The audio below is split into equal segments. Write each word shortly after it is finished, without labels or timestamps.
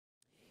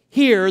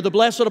Here, the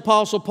blessed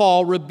Apostle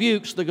Paul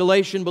rebukes the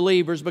Galatian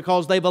believers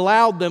because they've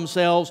allowed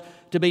themselves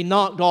to be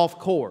knocked off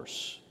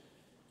course.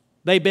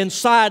 They've been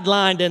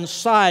sidelined and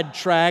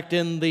sidetracked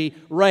in the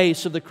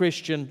race of the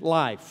Christian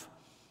life.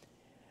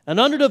 And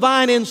under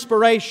divine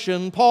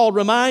inspiration, Paul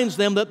reminds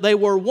them that they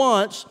were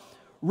once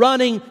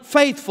running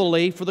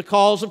faithfully for the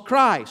cause of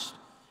Christ.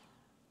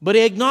 But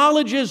he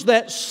acknowledges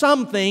that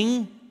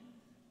something,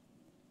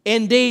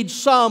 indeed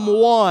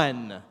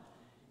someone,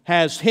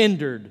 has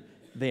hindered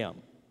them.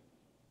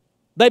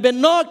 They've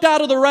been knocked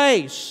out of the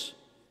race,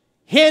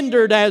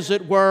 hindered, as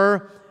it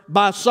were,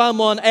 by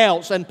someone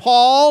else. And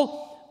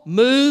Paul,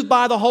 moved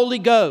by the Holy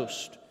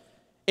Ghost,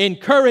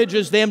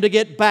 encourages them to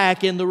get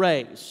back in the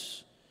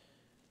race.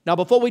 Now,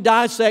 before we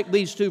dissect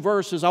these two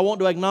verses, I want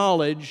to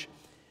acknowledge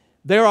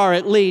there are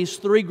at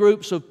least three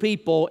groups of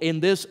people in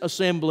this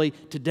assembly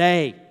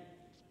today.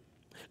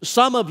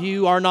 Some of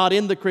you are not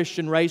in the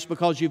Christian race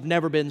because you've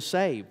never been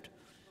saved.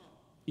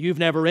 You've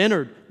never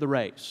entered the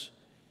race.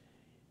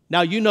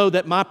 Now, you know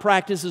that my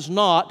practice is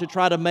not to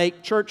try to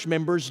make church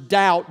members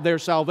doubt their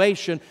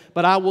salvation,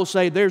 but I will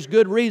say there's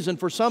good reason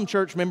for some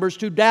church members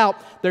to doubt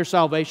their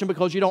salvation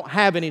because you don't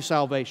have any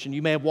salvation.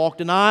 You may have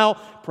walked an aisle,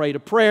 prayed a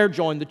prayer,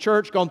 joined the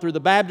church, gone through the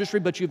baptistry,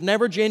 but you've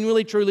never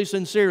genuinely, truly,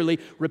 sincerely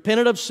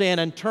repented of sin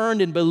and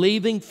turned in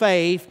believing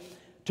faith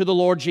to the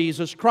Lord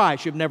Jesus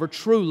Christ. You've never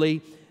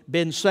truly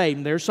been saved.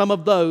 And there's some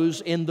of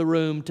those in the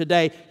room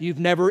today. You've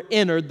never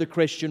entered the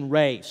Christian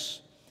race.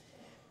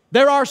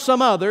 There are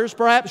some others,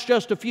 perhaps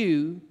just a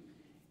few,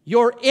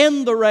 you're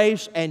in the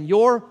race and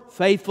you're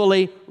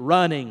faithfully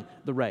running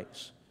the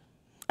race.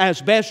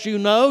 As best you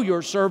know,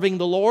 you're serving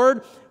the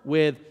Lord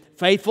with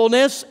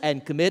faithfulness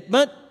and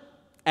commitment.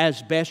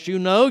 As best you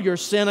know, your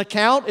sin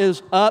account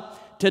is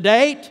up to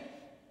date.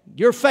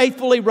 You're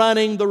faithfully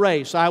running the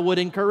race. I would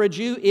encourage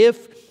you,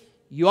 if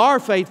you are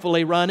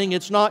faithfully running,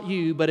 it's not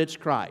you, but it's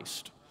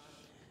Christ.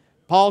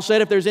 Paul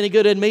said, if there's any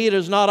good in me, it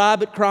is not I,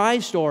 but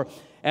Christ. Or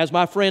as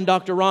my friend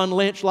Dr. Ron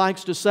Lynch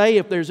likes to say,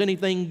 if there's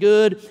anything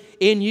good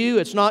in you,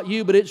 it's not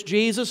you, but it's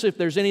Jesus. If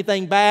there's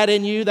anything bad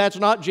in you, that's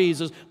not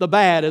Jesus. The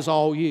bad is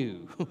all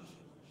you.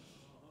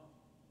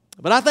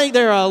 But I think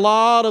there are a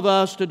lot of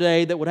us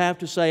today that would have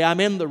to say,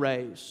 I'm in the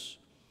race.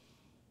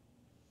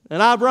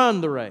 And I've run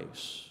the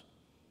race.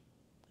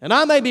 And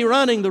I may be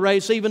running the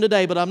race even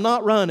today, but I'm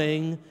not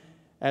running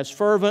as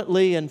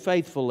fervently and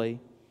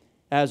faithfully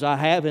as I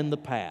have in the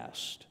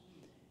past.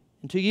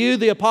 And to you,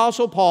 the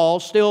Apostle Paul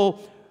still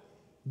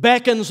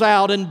beckons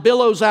out and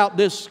billows out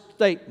this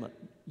statement.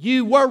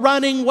 You were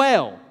running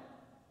well.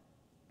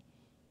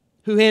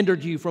 Who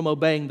hindered you from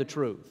obeying the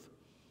truth?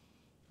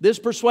 This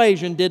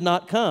persuasion did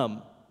not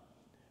come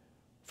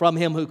from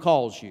Him who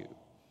calls you.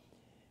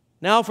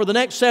 Now, for the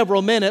next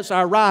several minutes,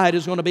 our ride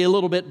is going to be a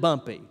little bit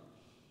bumpy.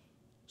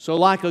 So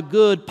like a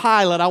good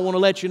pilot, I want to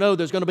let you know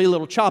there's going to be a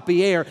little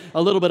choppy air,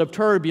 a little bit of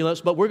turbulence,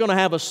 but we're going to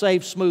have a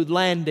safe, smooth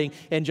landing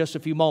in just a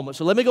few moments.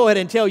 So let me go ahead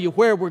and tell you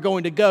where we're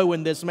going to go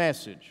in this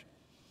message.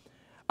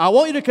 I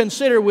want you to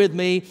consider with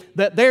me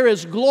that there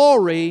is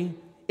glory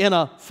in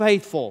a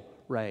faithful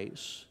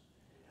race.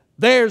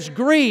 There's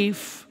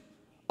grief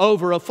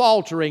over a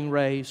faltering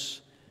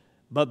race,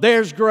 but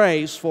there's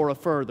grace for a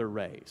further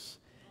race.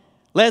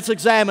 Let's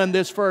examine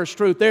this first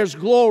truth. There's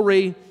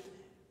glory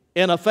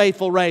in a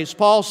faithful race.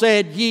 Paul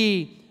said,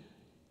 ye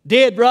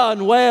did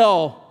run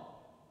well.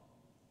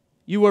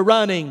 You were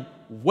running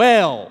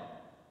well.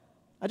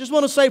 I just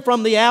want to say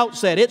from the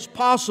outset, it's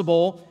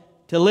possible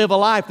to live a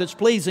life that's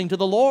pleasing to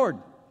the Lord.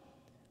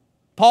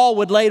 Paul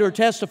would later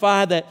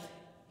testify that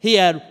he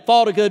had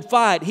fought a good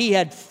fight. He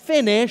had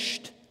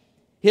finished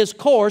his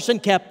course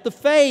and kept the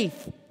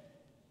faith.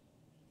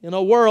 In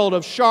a world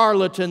of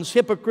charlatans,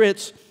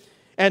 hypocrites,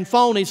 and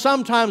phonies,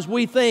 sometimes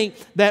we think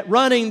that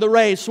running the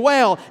race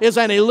well is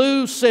an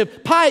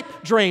elusive pipe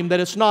dream, that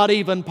it's not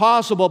even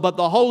possible. But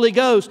the Holy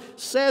Ghost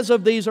says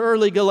of these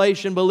early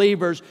Galatian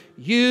believers,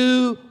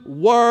 you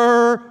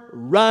were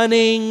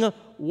running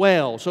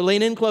well. So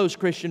lean in close,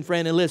 Christian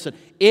friend, and listen.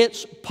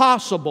 It's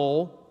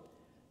possible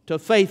to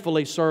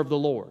faithfully serve the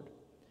Lord.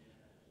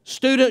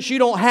 Students, you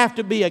don't have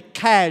to be a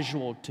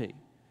casualty.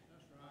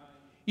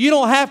 You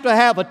don't have to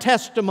have a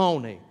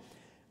testimony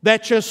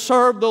that you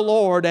served the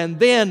Lord and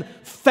then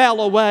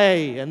fell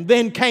away and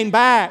then came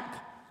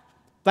back.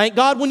 Thank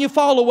God when you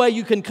fall away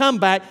you can come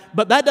back,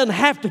 but that doesn't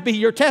have to be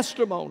your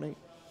testimony.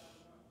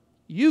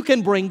 You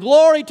can bring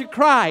glory to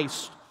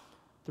Christ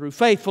through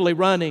faithfully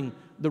running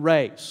the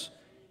race.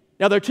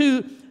 Now there are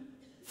two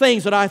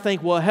things that I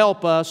think will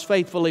help us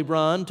faithfully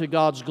run to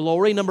God's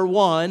glory. Number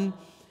one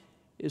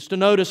is to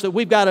notice that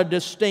we've got a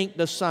distinct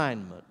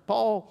assignment.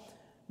 Paul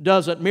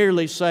doesn't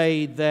merely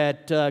say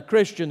that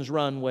Christians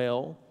run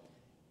well.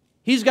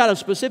 He's got a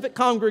specific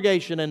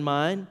congregation in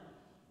mind,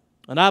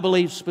 and I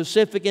believe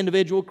specific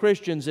individual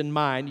Christians in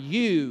mind.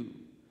 You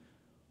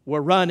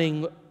were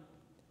running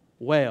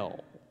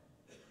well.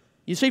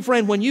 You see,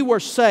 friend, when you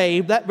were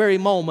saved, that very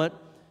moment,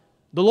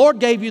 the Lord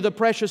gave you the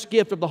precious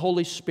gift of the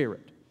Holy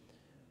Spirit.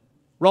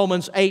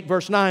 Romans 8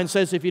 verse 9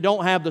 says, if you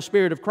don't have the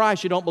Spirit of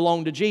Christ, you don't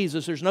belong to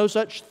Jesus. There's no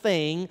such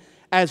thing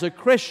as a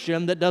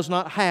Christian that does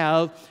not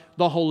have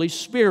the Holy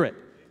Spirit.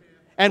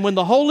 And when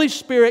the Holy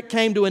Spirit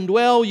came to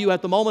indwell you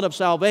at the moment of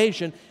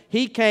salvation,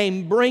 He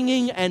came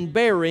bringing and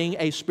bearing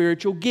a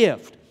spiritual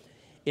gift,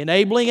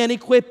 enabling and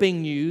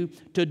equipping you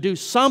to do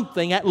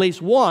something, at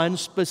least one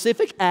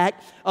specific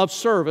act of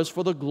service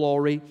for the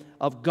glory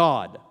of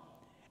God.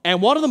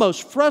 And one of the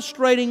most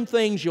frustrating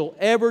things you'll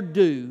ever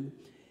do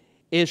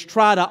is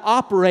try to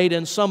operate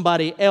in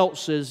somebody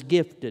else's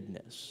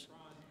giftedness,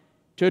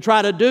 to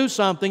try to do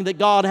something that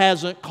God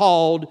hasn't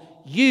called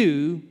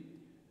you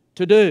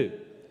to do.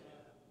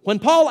 When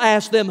Paul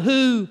asked them,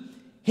 who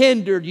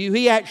hindered you,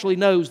 he actually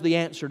knows the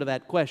answer to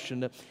that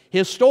question.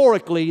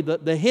 Historically,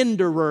 the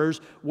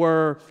hinderers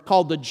were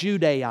called the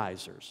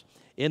Judaizers.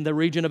 In the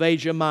region of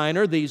Asia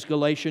Minor, these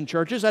Galatian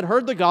churches had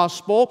heard the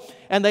gospel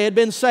and they had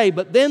been saved.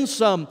 But then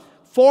some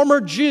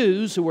former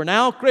Jews who were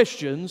now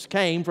Christians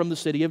came from the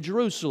city of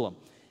Jerusalem.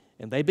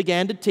 And they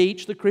began to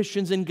teach the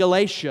Christians in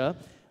Galatia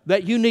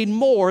that you need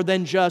more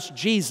than just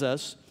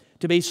Jesus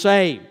to be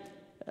saved.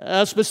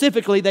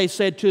 Specifically, they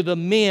said to the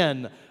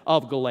men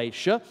of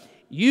Galatia,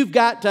 you've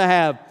got to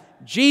have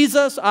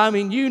Jesus.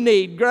 You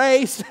need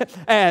grace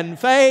and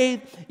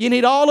faith. You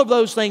need all of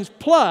those things.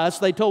 Plus,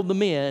 they told the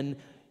men,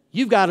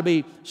 you've got to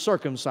be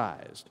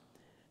circumcised.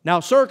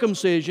 Now,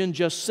 circumcision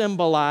just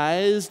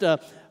symbolized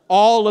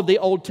all of the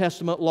Old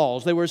Testament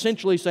laws. They were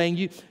essentially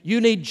saying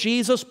you need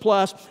Jesus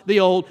plus the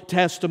Old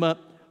Testament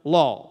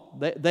law.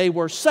 They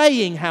were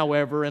saying,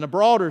 however, in a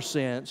broader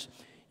sense,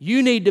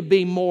 you need to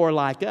be more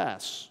like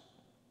us.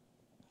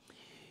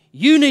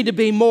 You need to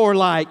be more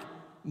like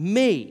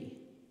me.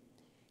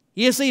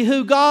 You see,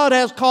 who God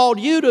has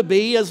called you to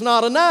be is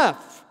not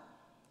enough.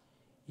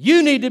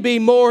 You need to be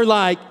more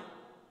like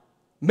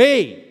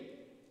me.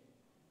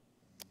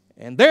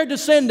 And their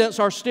descendants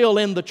are still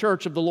in the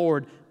church of the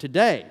Lord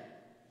today.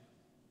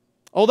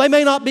 Oh, they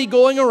may not be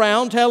going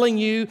around telling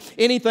you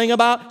anything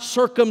about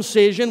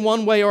circumcision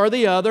one way or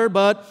the other,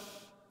 but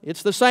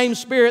it's the same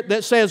spirit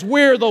that says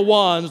we're the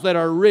ones that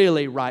are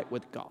really right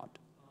with God.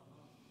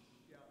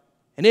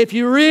 And if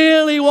you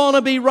really want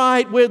to be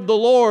right with the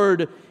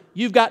Lord,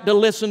 you've got to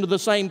listen to the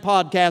same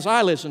podcast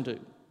I listen to.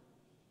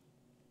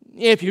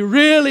 If you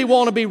really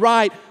want to be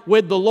right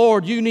with the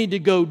Lord, you need to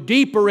go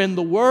deeper in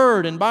the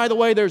Word. And by the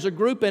way, there's a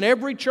group in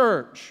every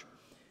church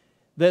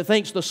that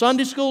thinks the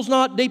Sunday school's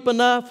not deep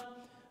enough,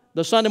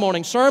 the Sunday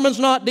morning sermon's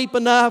not deep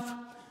enough,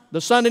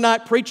 the Sunday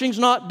night preaching's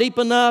not deep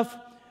enough,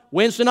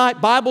 Wednesday night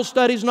Bible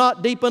study's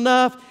not deep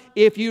enough.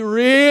 If you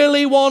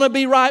really want to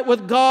be right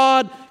with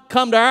God,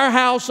 come to our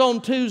house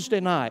on Tuesday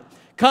night.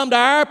 Come to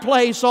our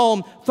place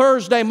on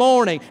Thursday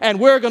morning, and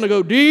we're going to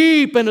go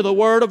deep into the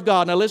Word of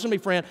God. Now listen to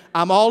me, friend.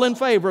 I'm all in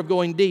favor of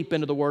going deep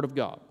into the Word of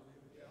God.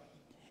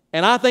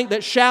 And I think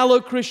that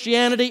shallow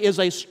Christianity is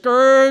a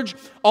scourge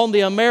on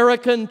the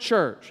American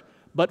church.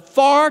 But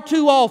far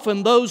too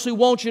often, those who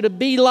want you to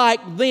be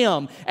like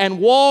them and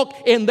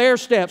walk in their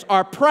steps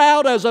are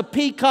proud as a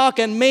peacock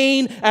and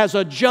mean as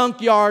a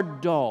junkyard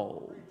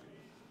dog.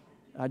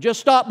 I just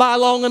stopped by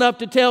long enough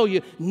to tell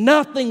you,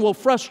 nothing will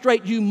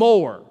frustrate you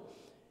more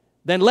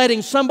than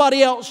letting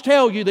somebody else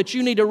tell you that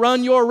you need to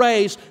run your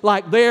race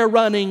like they're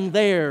running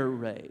their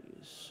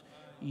race.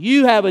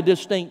 You have a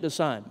distinct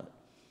assignment.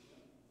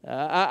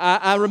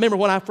 I remember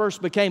when I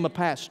first became a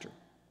pastor,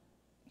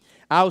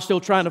 I was still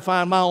trying to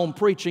find my own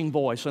preaching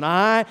voice, and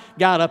I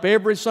got up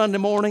every Sunday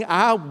morning.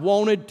 I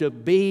wanted to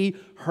be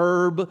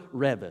Herb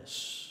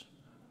Revis.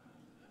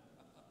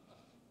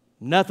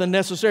 Nothing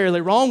necessarily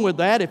wrong with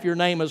that if your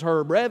name is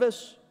Herb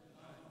Revis.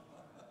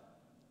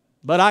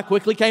 But I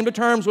quickly came to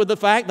terms with the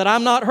fact that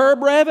I'm not Herb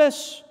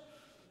Revis.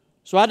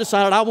 So I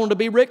decided I wanted to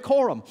be Rick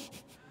Coram.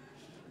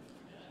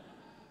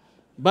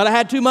 But I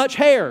had too much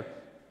hair.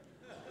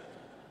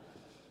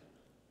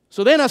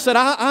 So then I said,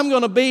 I'm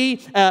going to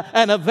be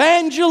an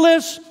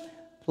evangelist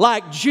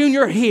like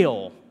Junior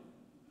Hill.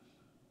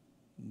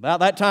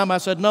 About that time I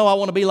said, no, I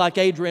want to be like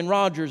Adrian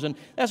Rogers. And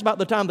that's about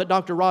the time that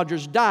Dr.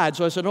 Rogers died.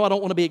 So I said, no, I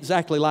don't want to be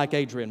exactly like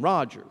Adrian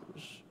Rogers.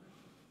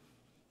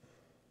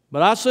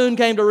 But I soon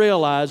came to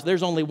realize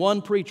there's only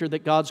one preacher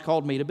that God's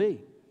called me to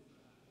be.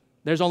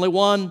 There's only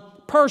one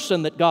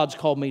person that God's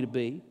called me to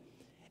be.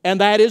 And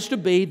that is to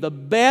be the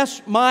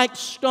best Mike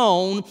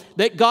Stone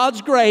that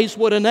God's grace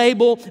would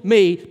enable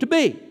me to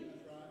be.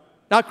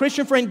 Now,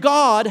 Christian friend,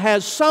 God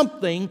has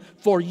something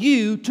for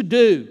you to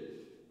do.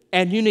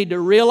 And you need to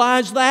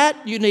realize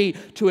that. You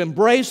need to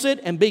embrace it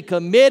and be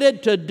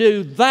committed to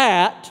do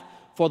that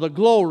for the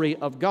glory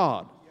of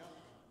God.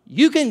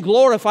 You can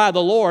glorify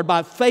the Lord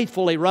by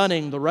faithfully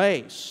running the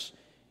race.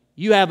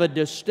 You have a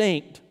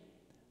distinct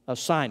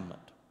assignment.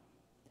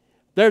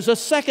 There's a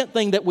second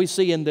thing that we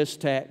see in this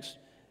text,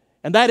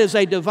 and that is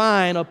a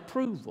divine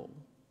approval.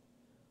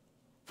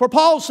 For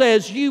Paul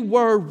says, you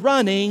were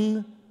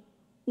running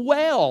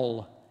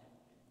well.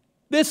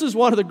 This is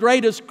one of the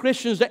greatest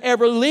Christians that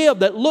ever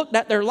lived that looked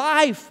at their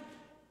life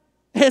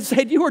and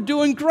said, you were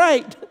doing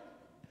great.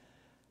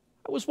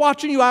 I was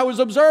watching you, I was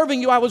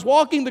observing you, I was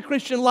walking the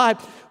Christian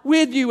life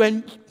with you,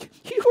 and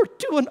you were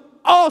doing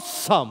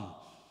awesome.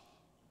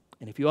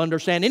 And if you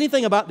understand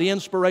anything about the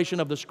inspiration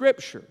of the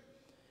Scripture,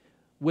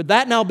 with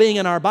that now being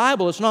in our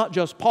Bible, it's not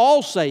just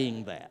Paul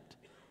saying that.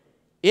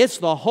 It's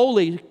the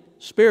Holy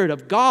Spirit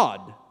of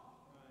God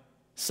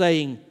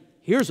saying,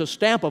 here's a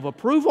stamp of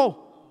approval.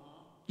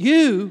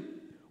 You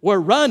were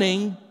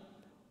running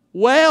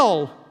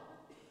well.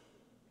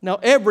 Now,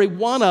 every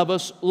one of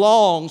us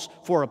longs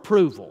for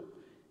approval.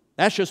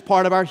 That's just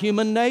part of our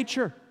human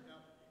nature.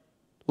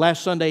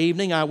 Last Sunday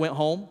evening, I went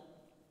home.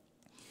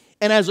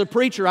 And as a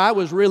preacher, I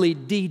was really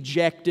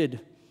dejected.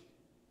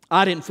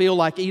 I didn't feel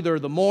like either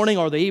the morning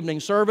or the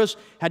evening service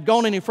had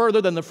gone any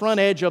further than the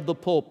front edge of the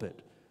pulpit.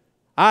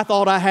 I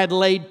thought I had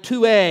laid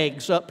 2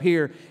 eggs up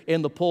here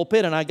in the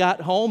pulpit, and I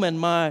got home and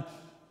my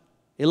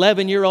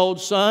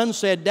 11-year-old son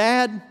said,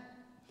 "Dad,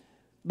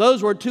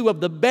 those were 2 of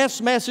the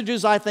best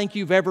messages I think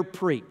you've ever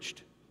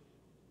preached."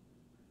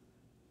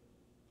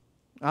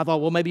 I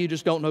thought, well, maybe you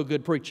just don't know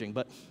good preaching.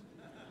 But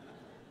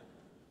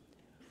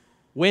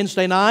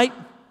Wednesday night,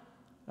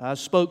 I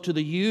spoke to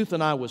the youth,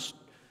 and I was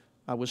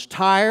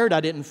tired.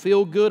 I didn't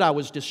feel good. I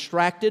was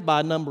distracted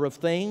by a number of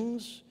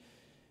things.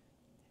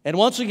 And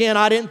once again,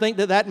 I didn't think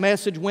that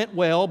message went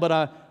well, but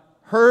I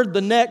heard the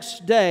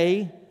next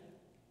day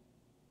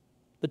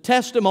the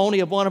testimony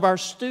of one of our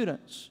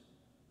students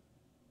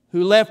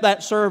who left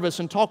that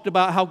service and talked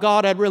about how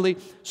God had really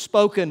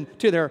spoken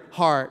to their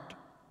heart.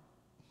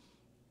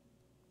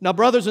 Now,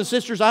 brothers and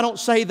sisters, I don't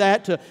say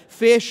that to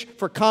fish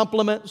for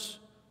compliments.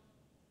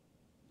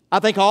 I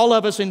think all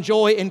of us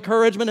enjoy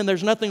encouragement, and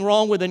there's nothing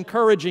wrong with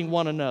encouraging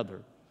one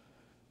another.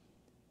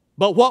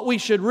 But what we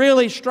should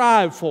really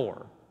strive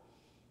for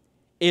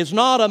is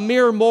not a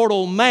mere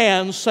mortal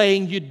man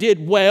saying you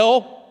did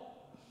well,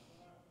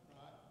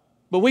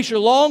 but we should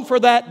long for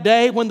that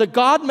day when the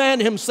God-man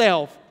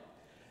Himself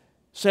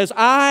says,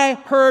 "I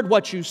heard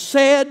what you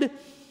said,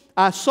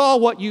 I saw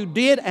what you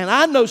did, and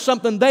I know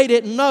something they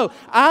didn't know.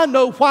 I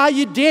know why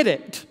you did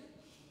it.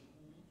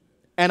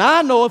 And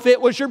I know if it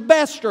was your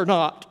best or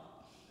not."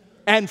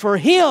 And for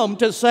Him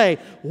to say,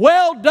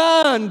 "Well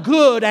done,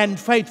 good and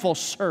faithful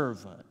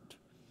servant,"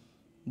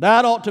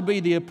 that ought to be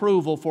the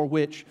approval for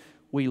which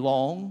we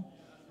long.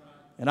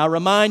 And I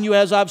remind you,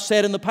 as I've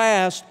said in the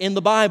past, in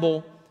the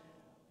Bible,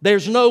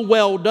 there's no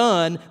well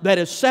done that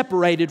is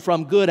separated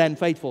from good and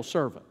faithful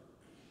servant.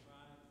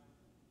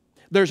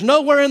 There's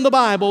nowhere in the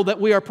Bible that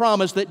we are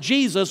promised that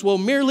Jesus will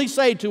merely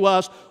say to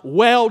us,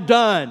 "Well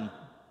done."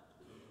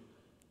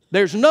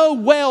 There's no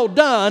well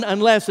done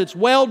unless it's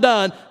well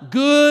done,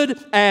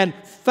 good and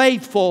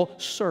faithful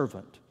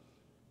servant.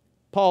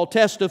 Paul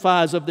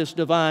testifies of this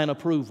divine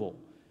approval.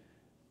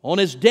 On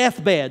his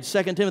deathbed,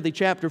 2 Timothy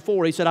chapter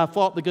 4, he said, "I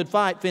fought the good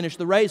fight, finished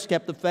the race,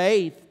 kept the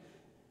faith.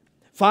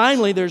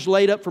 Finally, there's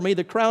laid up for me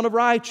the crown of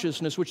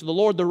righteousness, which the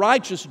Lord, the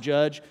righteous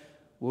judge,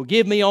 will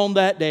give me on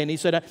that day." And he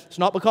said, it's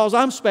not because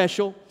I'm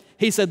special.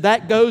 He said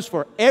that goes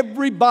for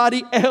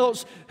everybody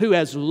else who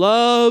has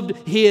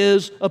loved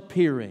His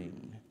appearing.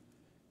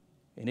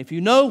 And if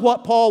you know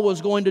what Paul was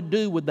going to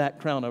do with that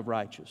crown of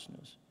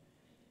righteousness,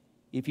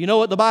 if you know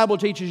what the Bible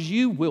teaches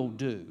you will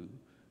do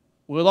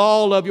with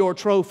all of your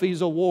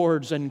trophies,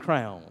 awards, and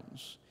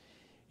crowns,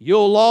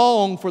 you'll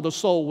long for the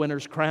soul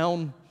winner's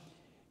crown.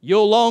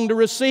 You'll long to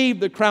receive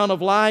the crown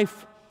of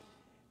life.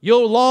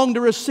 You'll long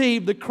to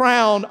receive the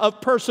crown of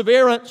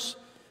perseverance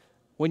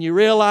when you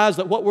realize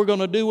that what we're going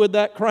to do with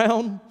that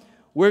crown,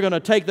 we're going to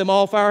take them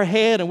off our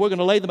head and we're going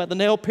to lay them at the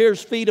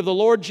nail-pierced feet of the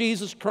Lord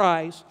Jesus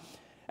Christ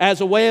as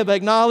a way of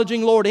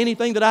acknowledging, "Lord,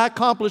 anything that I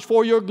accomplished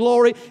for your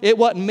glory, it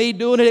wasn't me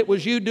doing it, it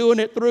was you doing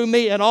it through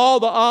me, and all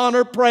the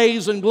honor,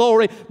 praise, and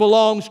glory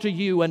belongs to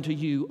you and to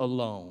you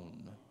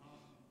alone."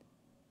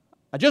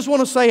 I just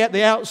want to say at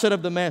the outset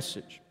of the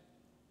message,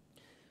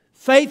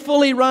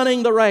 faithfully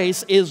running the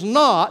race is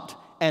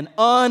not an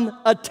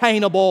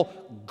unattainable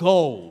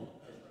goal.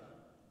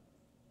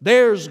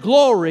 There's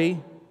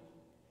glory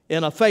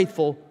in a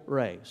faithful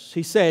race.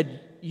 He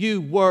said,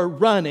 "You were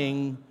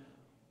running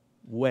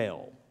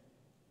well."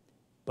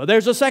 But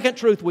there's a second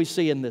truth we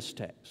see in this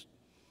text.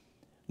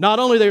 Not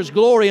only there's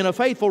glory in a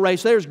faithful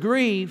race, there's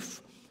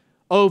grief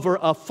over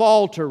a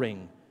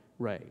faltering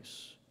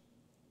race.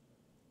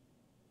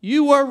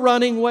 You were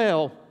running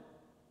well.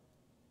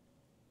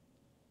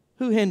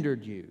 Who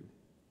hindered you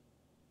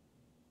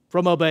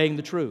from obeying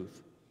the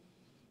truth?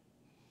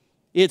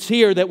 It's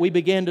here that we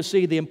begin to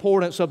see the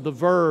importance of the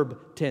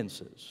verb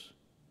tenses.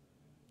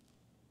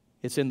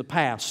 It's in the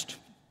past.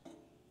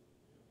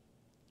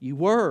 You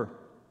were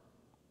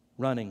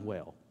running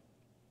well.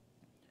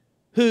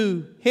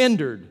 Who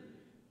hindered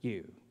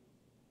you?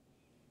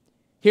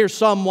 Here's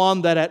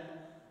someone that at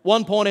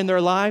one point in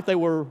their life they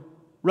were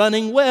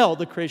running well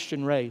the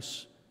Christian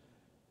race.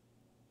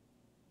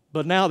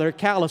 But now there are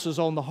calluses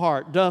on the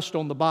heart, dust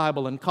on the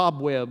Bible, and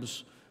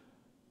cobwebs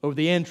over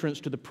the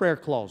entrance to the prayer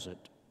closet.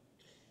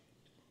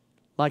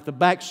 Like the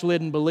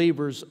backslidden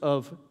believers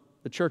of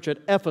the church at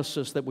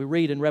Ephesus that we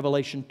read in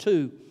Revelation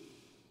 2.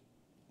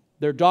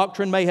 Their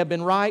doctrine may have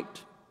been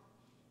right.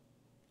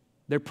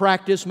 Their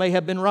practice may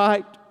have been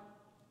right.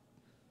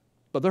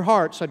 But their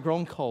hearts had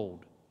grown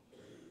cold.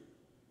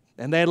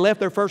 And they had left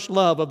their first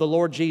love of the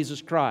Lord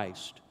Jesus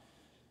Christ.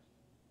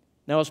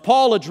 Now, as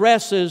Paul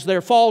addresses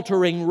their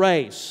faltering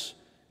race,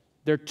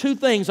 there are two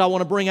things I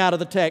want to bring out of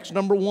the text.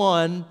 Number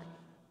one,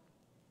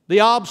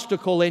 the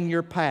obstacle in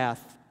your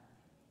path.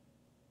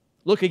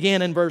 Look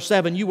again in verse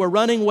 7. You were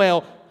running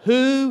well.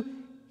 Who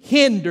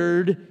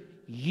hindered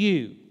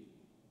you?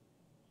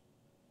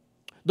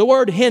 The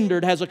word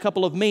hindered has a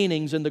couple of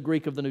meanings in the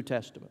Greek of the New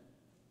Testament.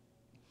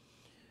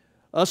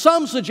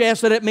 Some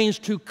suggest that it means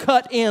to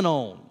cut in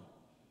on.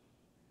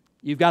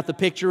 You've got the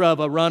picture of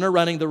a runner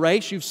running the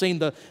race. You've seen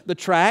the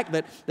track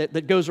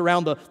that goes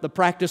around the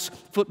practice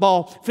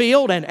football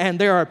field, and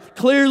there are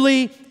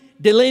clearly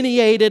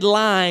delineated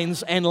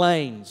lines and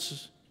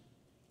lanes.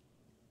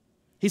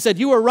 He said,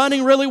 you were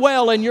running really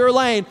well in your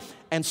lane,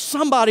 and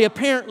somebody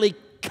apparently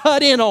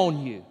cut in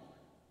on you,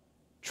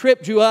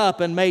 tripped you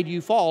up, and made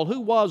you fall. Who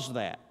was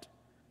that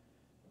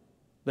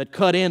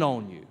cut in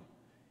on you?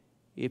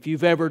 If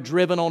you've ever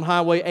driven on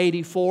Highway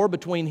 84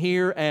 between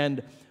here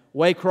and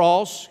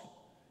Waycross,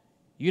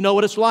 you know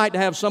what it's like to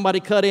have somebody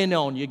cut in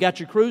on you. You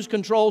got your cruise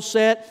control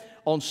set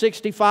on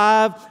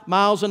 65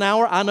 miles an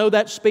hour. I know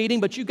that's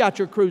speeding, but you got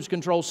your cruise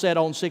control set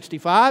on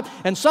 65,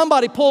 and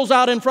somebody pulls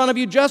out in front of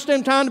you just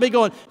in time to be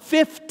going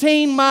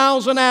 15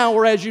 miles an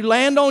hour as you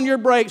land on your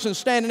brakes and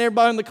standing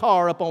everybody in the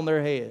car up on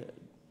their head.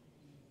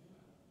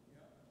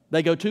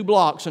 They go 2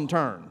 blocks and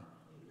turn.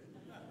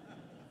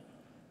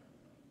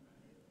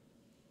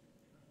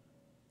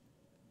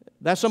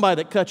 That's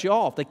somebody that cut you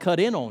off. They cut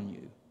in on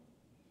you.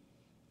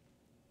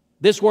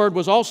 This word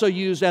was also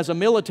used as a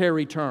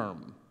military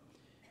term.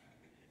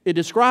 It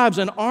describes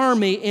an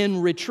army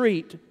in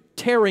retreat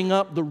tearing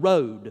up the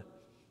road.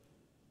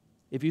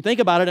 If you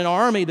think about it, an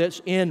army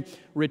that's in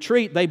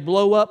retreat, they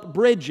blow up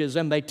bridges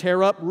and they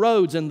tear up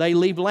roads and they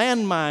leave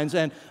landmines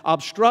and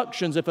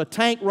obstructions. If a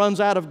tank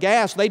runs out of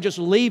gas, they just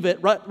leave it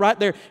right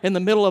there in the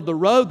middle of the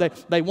road.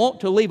 They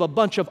want to leave a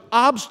bunch of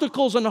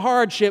obstacles and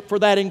hardship for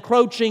that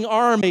encroaching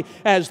army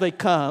as they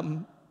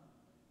come.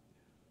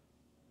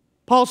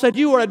 Paul said,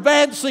 you were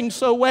advancing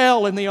so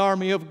well in the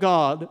army of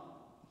God.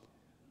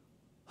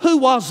 Who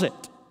was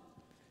it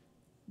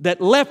that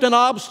left an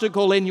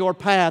obstacle in your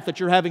path that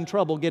you're having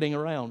trouble getting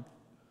around?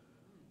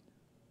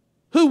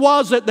 Who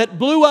was it that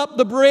blew up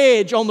the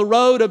bridge on the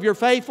road of your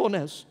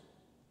faithfulness?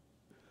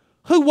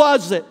 Who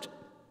was it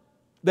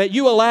that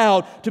you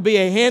allowed to be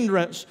a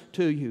hindrance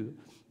to you?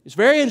 It's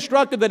very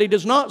instructive that he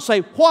does not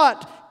say,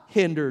 what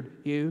hindered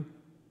you?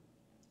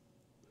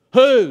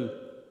 Who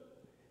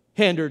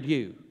hindered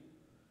you?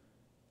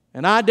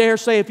 And I dare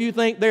say if you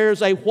think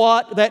there's a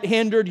what that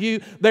hindered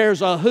you,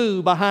 there's a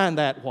who behind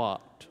that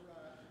what.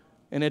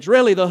 And it's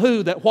really the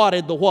who that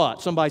whatted the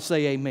what. Somebody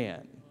say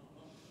amen.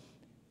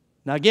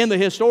 Now again, the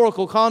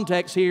historical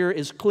context here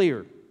is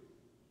clear.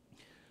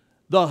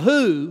 The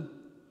who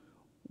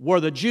were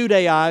the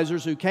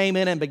Judaizers who came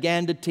in and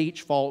began to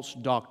teach false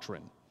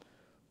doctrine.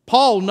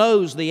 Paul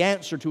knows the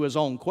answer to his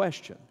own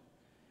question.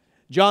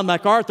 John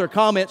MacArthur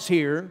comments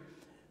here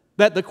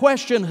that the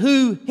question,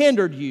 who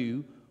hindered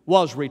you,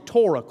 was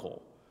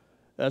rhetorical.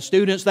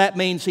 Students, that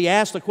means he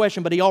asked the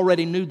question, but he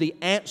already knew the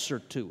answer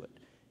to it.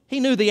 He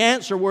knew the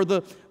answer were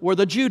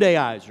the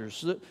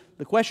Judaizers.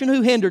 The question,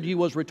 who hindered you,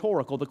 was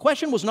rhetorical. The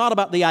question was not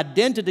about the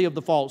identity of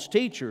the false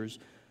teachers,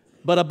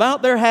 but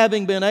about their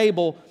having been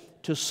able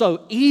to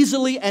so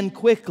easily and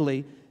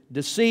quickly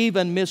deceive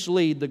and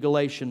mislead the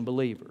Galatian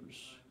believers.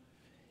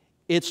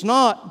 It's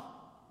not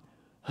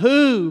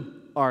who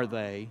are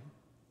they,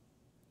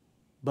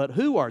 but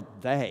who are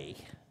they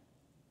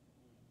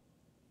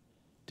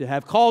to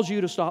have caused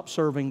you to stop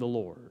serving the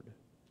Lord.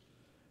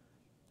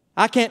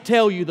 I can't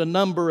tell you the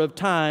number of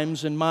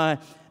times in my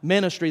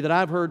ministry that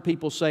I've heard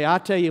people say, I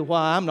tell you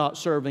why I'm not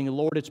serving the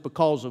Lord, it's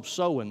because of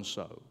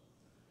so-and-so.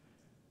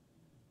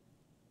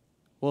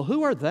 Well,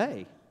 who are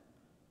they?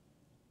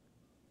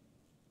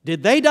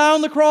 Did they die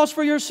on the cross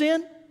for your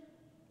sin?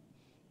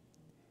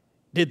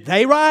 Did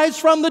they rise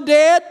from the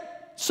dead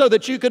so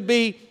that you could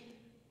be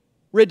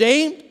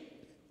redeemed?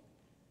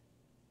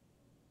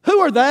 Who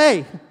are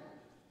they?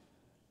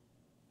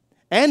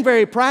 And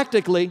very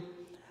practically,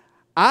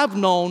 I've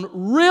known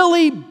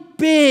really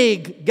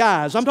big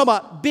guys. I'm talking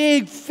about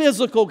big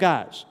physical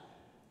guys.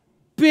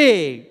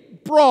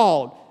 Big,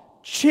 broad,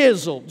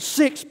 chiseled,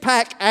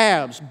 six-pack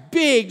abs,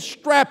 big,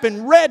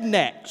 strapping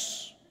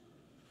rednecks.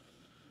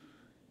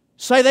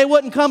 Say they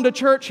wouldn't come to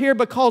church here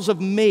because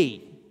of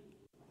me.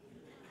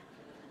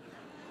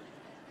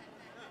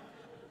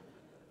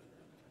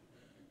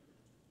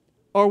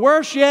 Or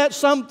worse yet,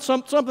 something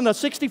a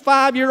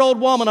 65-year-old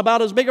woman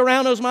about as big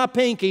around as my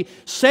pinky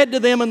said to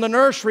them in the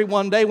nursery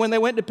one day when they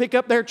went to pick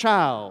up their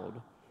child.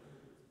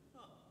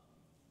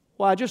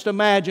 Why, just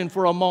imagine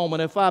for a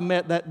moment if I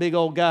met that big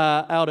old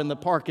guy out in the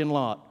parking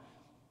lot.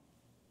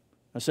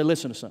 I said,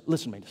 listen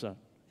to me, son.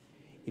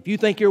 If you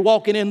think you're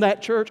walking in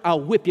that church,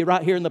 I'll whip you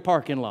right here in the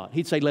parking lot.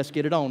 He'd say, let's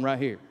get it on right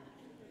here.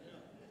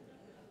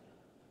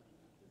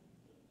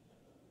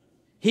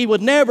 He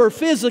would never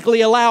physically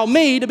allow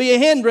me to be a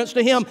hindrance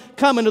to him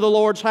coming to the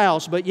Lord's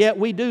house. But yet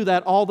we do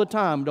that all the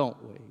time, don't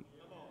we?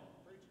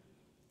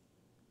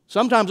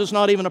 Sometimes it's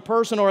not even a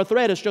person or a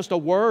threat, it's just a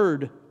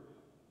word.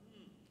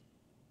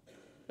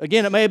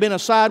 Again, it may have been a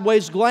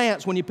sideways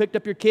glance when you picked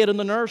up your kid in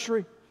the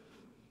nursery.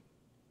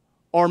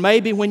 Or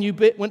maybe when you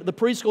went to the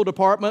preschool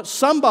department,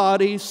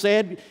 somebody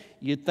said,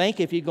 you'd think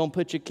if you're going to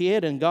put your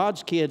kid and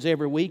God's kids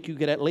every week, you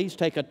could at least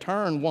take a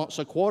turn once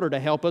a quarter to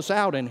help us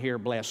out in here,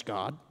 bless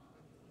God.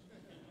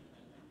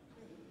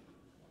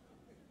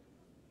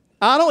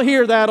 I don't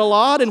hear that a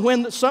lot, and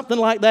when something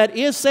like that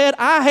is said,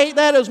 I hate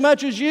that as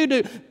much as you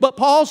do. But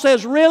Paul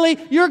says, really?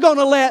 You're going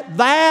to let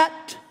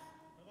that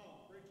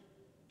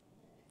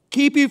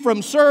keep you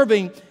from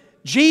serving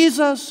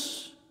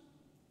Jesus?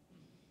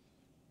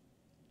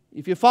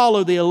 If you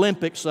follow the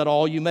Olympics at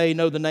all, you may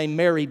know the name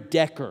Mary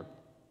Decker.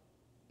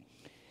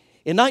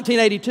 In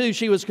 1982,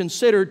 she was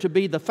considered to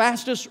be the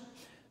fastest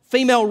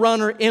female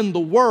runner in the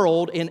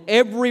world in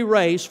every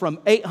race from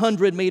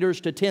 800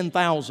 meters to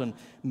 10,000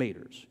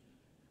 meters.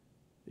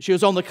 She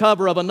was on the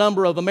cover of a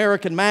number of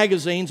American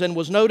magazines and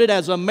was noted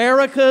as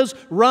America's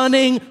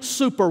running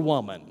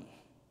superwoman.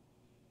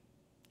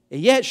 And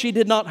yet she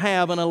did not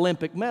have an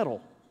Olympic medal.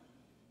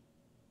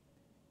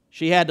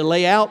 She had to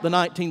lay out the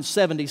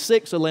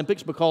 1976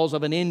 Olympics because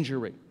of an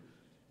injury.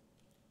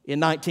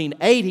 In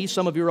 1980,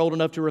 some of you are old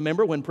enough to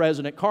remember when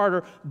President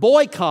Carter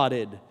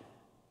boycotted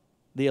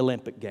the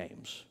Olympic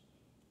Games.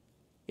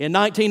 In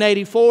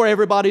 1984,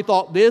 everybody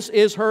thought this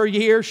is her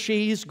year.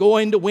 She's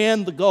going to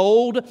win the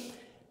gold.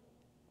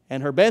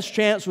 And her best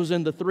chance was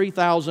in the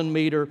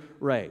 3,000-meter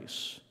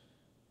race.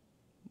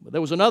 But there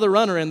was another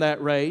runner in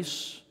that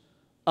race,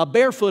 a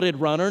barefooted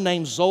runner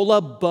named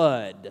Zola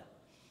Budd.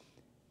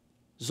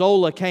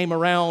 Zola came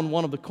around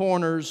one of the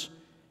corners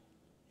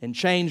and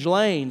changed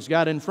lanes,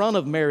 got in front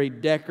of Mary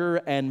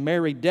Decker, and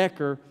Mary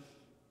Decker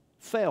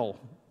fell.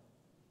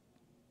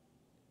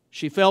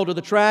 She fell to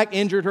the track,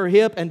 injured her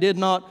hip, and did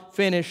not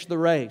finish the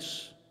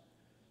race.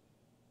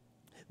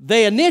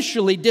 They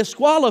initially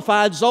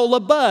disqualified Zola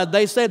Budd.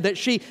 They said that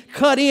she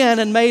cut in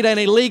and made an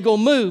illegal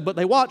move, but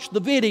they watched the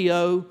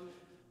video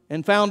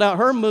and found out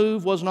her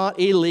move was not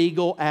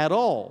illegal at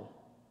all.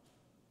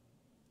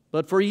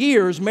 But for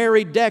years,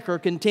 Mary Decker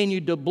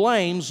continued to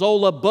blame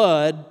Zola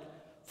Budd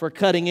for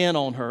cutting in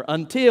on her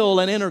until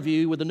an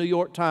interview with the New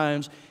York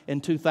Times in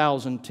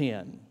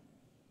 2010.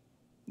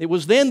 It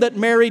was then that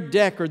Mary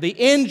Decker, the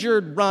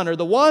injured runner,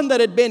 the one that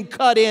had been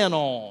cut in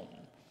on,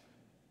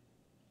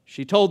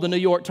 she told the New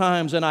York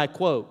Times, and I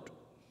quote,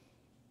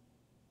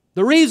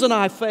 the reason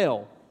I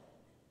fell,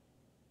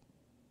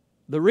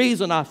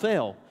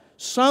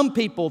 some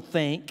people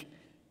think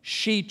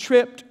she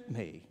tripped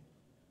me.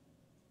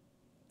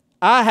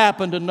 I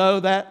happen to know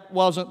that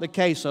wasn't the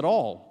case at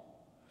all.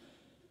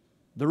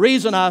 The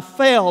reason I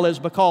fell is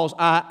because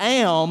I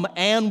am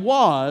and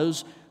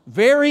was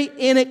very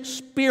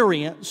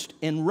inexperienced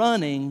in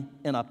running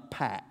in a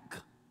pack.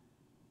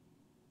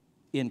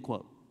 End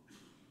quote.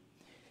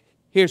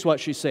 Here's what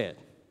she said.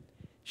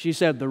 She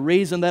said, the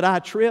reason that I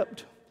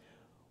tripped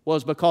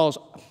was because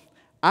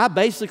I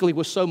basically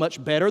was so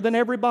much better than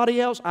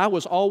everybody else. I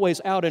was always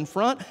out in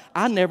front.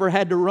 I never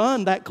had to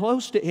run that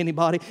close to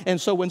anybody.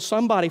 And so when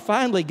somebody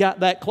finally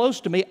got that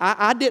close to me,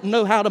 I didn't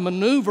know how to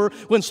maneuver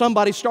when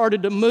somebody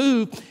started to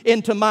move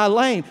into my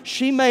lane.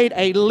 She made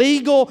a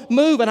legal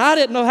move, and I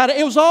didn't know how to.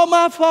 It was all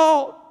my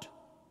fault.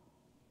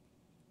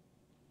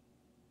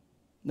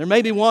 There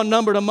may be one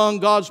numbered among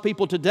God's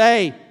people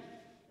today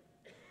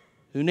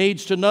who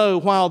needs to know,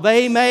 while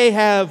they may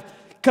have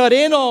cut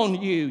in on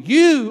you,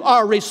 you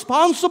are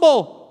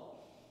responsible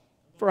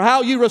for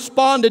how you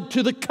responded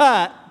to the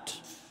cut,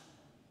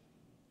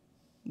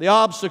 the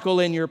obstacle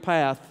in your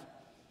path.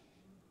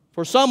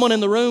 For someone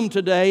in the room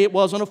today, it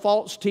wasn't a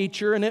false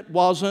teacher and it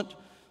wasn't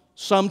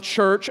some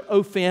church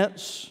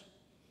offense.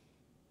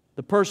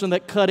 The person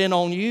that cut in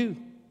on you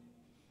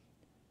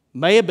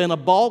may have been a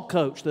ball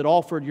coach that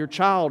offered your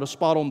child a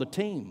spot on the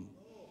team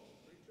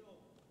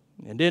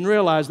and didn't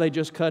realize they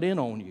just cut in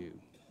on you.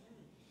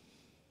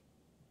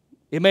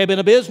 It may have been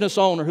a business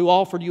owner who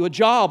offered you a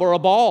job, or a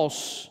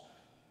boss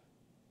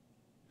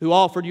who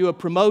offered you a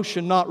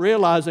promotion not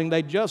realizing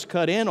they just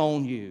cut in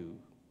on you.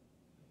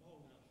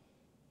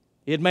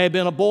 It may have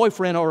been a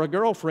boyfriend or a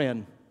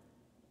girlfriend,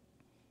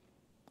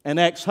 an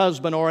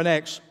ex-husband or an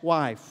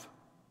ex-wife.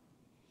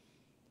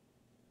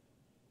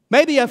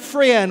 Maybe a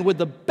friend with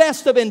the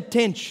best of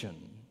intention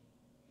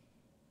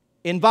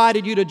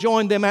invited you to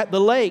join them at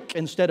the lake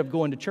instead of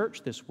going to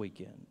church this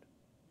weekend,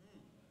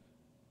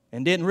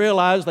 and didn't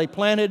realize they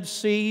planted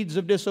seeds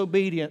of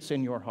disobedience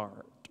in your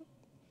heart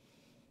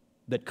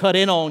that cut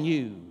in on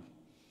you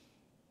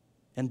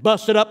and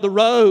busted up the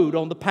road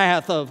on the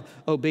path of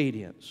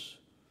obedience.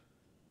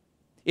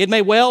 It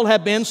may well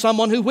have been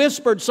someone who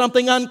whispered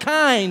something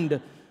unkind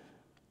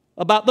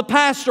about the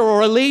pastor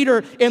or a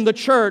leader in the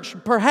church,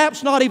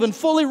 perhaps not even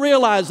fully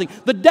realizing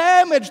the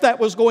damage that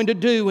was going to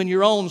do in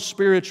your own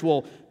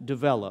spiritual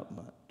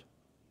development.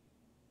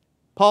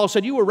 Paul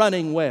said, you were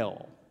running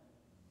well.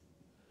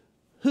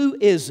 Who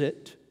is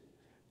it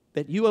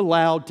that you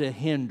allowed to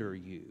hinder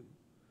you?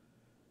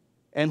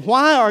 And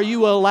why are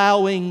you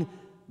allowing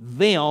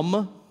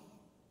them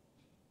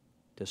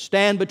to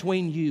stand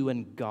between you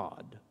and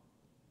God.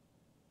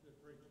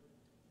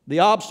 The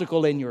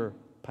obstacle in your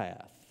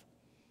path.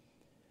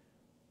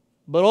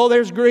 But oh,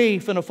 there's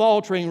grief in a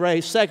faltering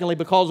race, secondly,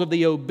 because of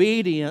the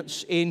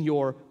obedience in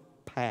your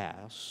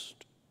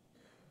past.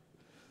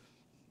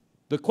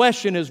 The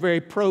question is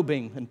very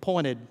probing and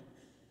pointed.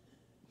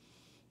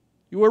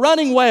 You were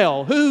running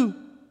well. Who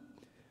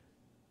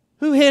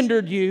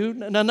hindered you?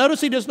 Now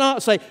notice he does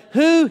not say,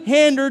 who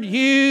hindered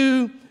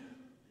you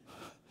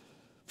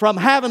from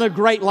having a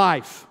great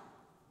life?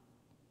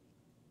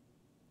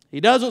 He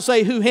doesn't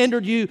say who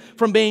hindered you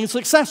from being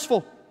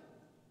successful.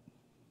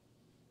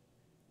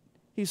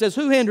 He says,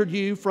 who hindered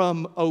you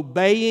from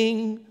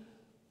obeying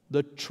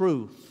the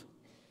truth?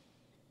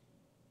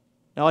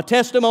 Now, a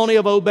testimony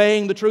of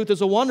obeying the truth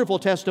is a wonderful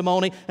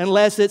testimony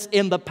unless it's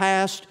in the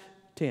past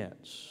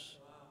tense.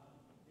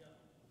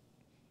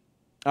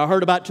 I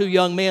heard about two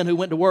young men who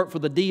went to work for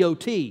the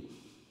DOT.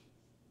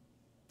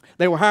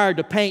 They were hired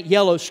to paint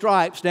yellow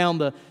stripes down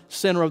the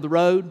center of the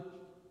road,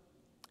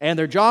 and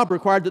their job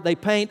required that they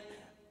paint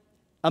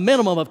a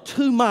minimum of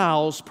 2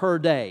 miles per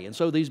day. And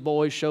so these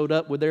boys showed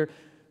up with their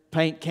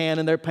paint can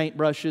and their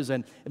paintbrushes,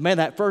 and man,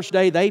 that first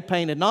day they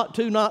painted not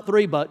 2, not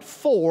 3, but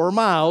 4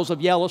 miles of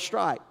yellow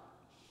stripe.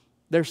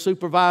 Their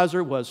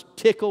supervisor was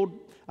tickled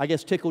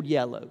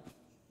yellow.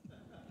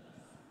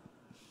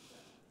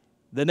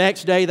 The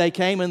next day they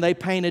came and they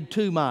painted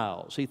 2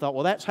 miles. He thought,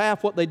 well, that's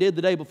half what they did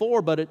the day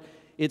before, but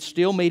it's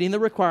still meeting the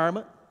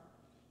requirement.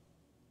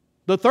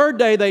 The third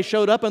day they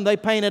showed up and they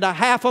painted a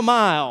half a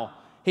mile.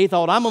 He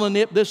thought, I'm going to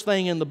nip this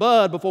thing in the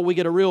bud before we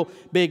get a real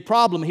big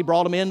problem. He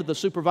brought them into the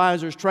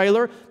supervisor's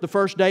trailer. The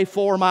first day,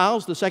 4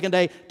 miles. The second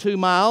day, 2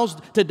 miles.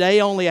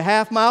 Today, only a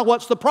half mile.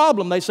 What's the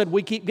problem? They said,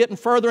 we keep getting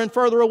further and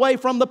further away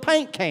from the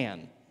paint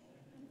can.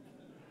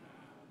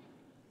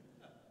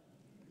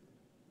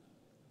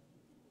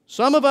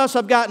 Some of us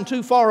have gotten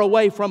too far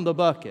away from the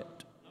bucket.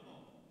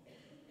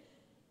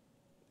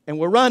 And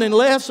we're running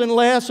less and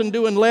less and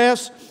doing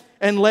less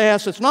and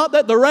less. It's not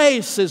that the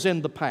race is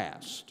in the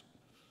past.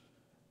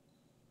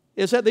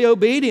 It's that the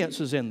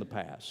obedience is in the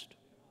past.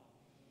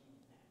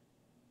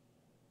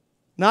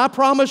 Now, I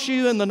promise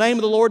you in the name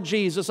of the Lord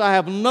Jesus, I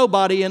have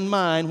nobody in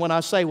mind when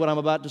I say what I'm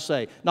about to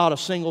say. Not a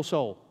single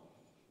soul.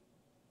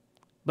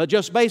 But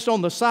just based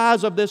on the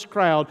size of this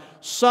crowd,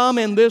 some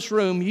in this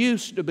room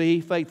used to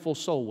be faithful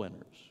soul winners.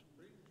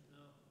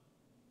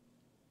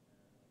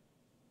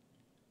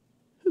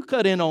 Who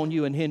cut in on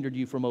you and hindered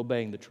you from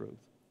obeying the truth?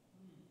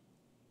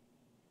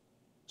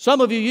 Some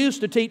of you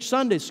used to teach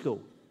Sunday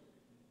school.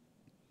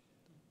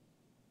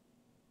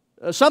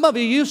 Some of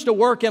you used to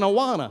work in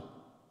Awana.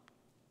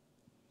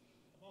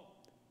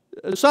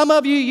 Some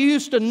of you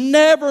used to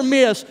never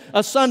miss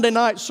a Sunday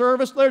night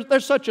service.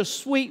 There's such a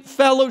sweet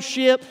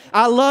fellowship.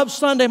 I love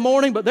Sunday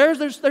morning, but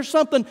there's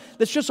something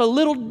that's just a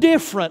little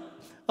different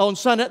on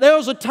Sunday. There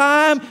was a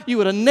time you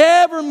would have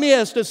never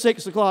missed a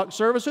 6 o'clock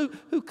service.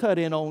 Who cut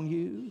in on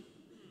you?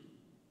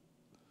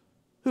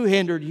 Who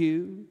hindered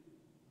you?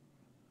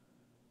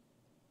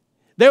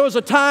 There was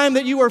a time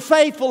that you were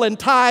faithful in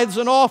tithes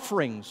and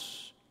offerings.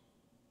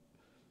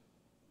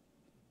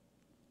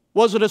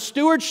 Was it a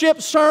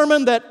stewardship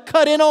sermon that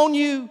cut in on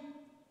you?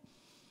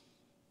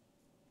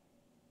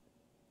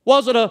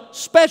 Was it a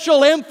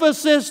special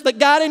emphasis that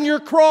got in your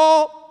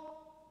craw?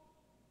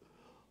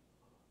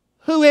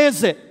 Who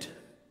is it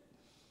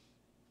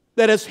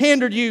that has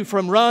hindered you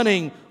from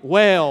running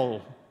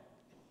well?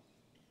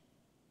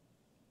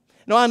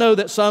 Now, I know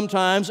that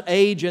sometimes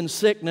age and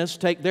sickness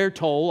take their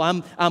toll.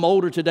 I'm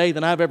older today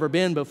than I've ever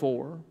been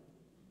before.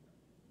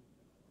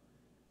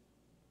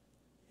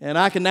 And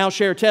I can now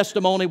share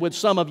testimony with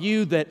some of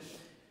you that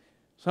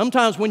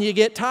sometimes when you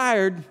get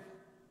tired,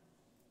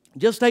 it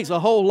just takes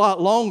a whole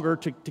lot longer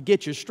to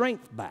get your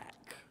strength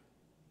back.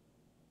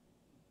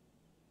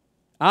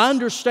 I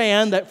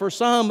understand that for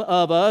some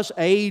of us,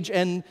 age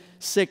and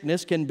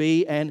sickness can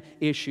be an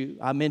issue.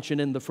 I mentioned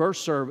in the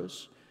first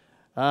service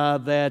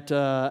that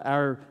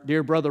our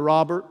dear brother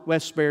Robert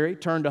Westbury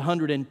turned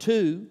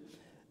 102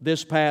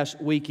 this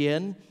past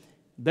weekend.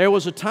 There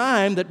was a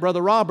time that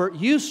Brother Robert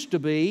used to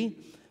be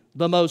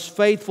the most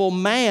faithful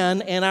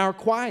man in our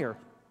choir.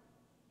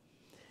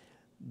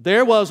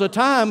 There was a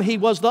time he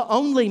was the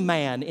only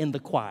man in the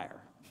choir.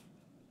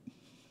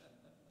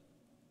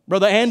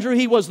 Brother Andrew,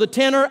 he was the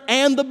tenor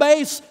and the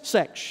bass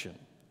section.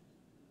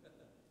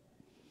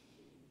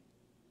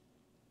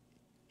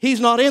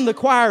 He's not in the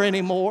choir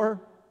anymore,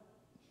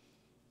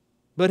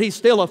 but he's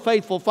still a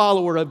faithful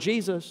follower of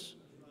Jesus.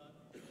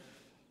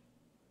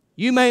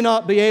 You may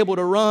not be able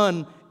to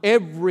run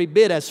every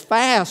bit as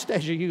fast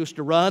as you used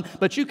to run,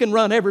 but you can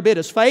run every bit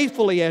as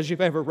faithfully as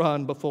you've ever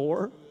run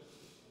before.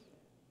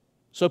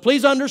 So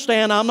please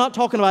understand, I'm not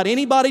talking about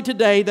anybody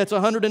today that's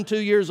 102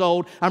 years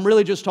old. I'm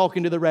really just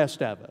talking to the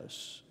rest of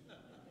us.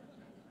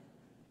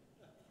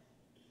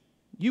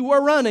 You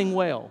were running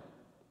well.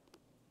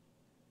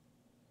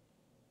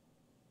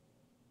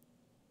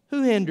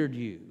 Who hindered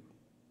you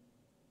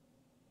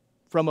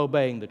from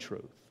obeying the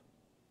truth?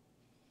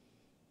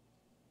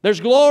 There's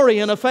glory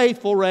in a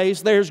faithful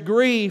race. There's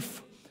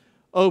grief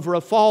over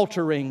a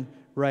faltering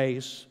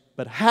race.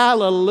 But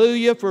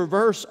hallelujah for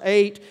verse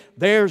 8,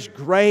 there's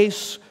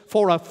grace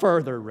for a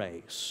further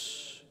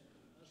race.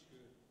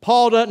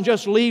 Paul doesn't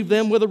just leave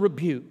them with a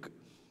rebuke.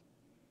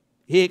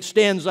 He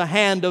extends a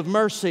hand of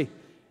mercy,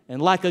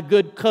 and like a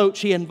good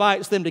coach, he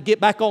invites them to get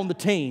back on the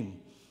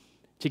team,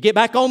 to get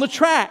back on the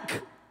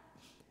track,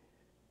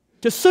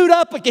 to suit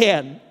up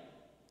again,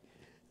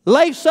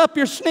 lace up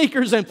your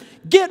sneakers and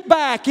get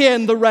back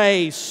in the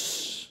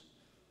race.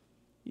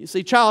 You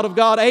see, child of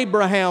God,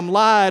 Abraham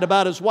lied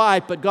about his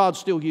wife, but God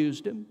still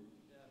used him.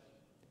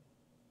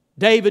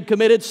 David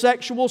committed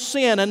sexual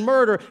sin and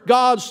murder.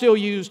 God still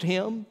used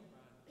him.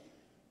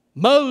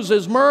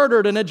 Moses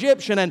murdered an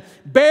Egyptian and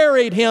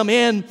buried him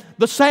in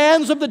the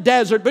sands of the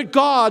desert, but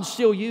God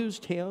still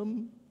used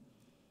him.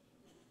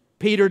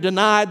 Peter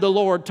denied the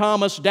Lord.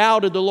 Thomas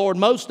doubted the Lord.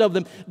 Most of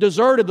them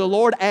deserted the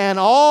Lord, and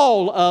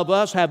all of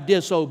us have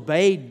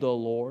disobeyed the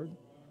Lord.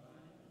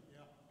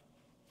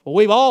 Well,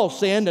 we've all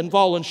sinned and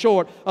fallen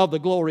short of the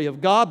glory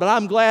of God, but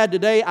I'm glad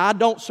today I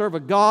don't serve a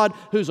God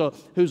who's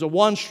a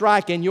one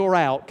strike and you're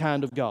out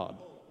kind of God.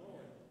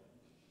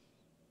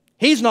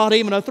 He's not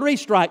even a 3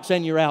 strikes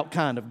and you're out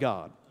kind of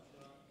God.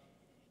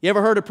 You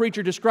ever heard a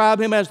preacher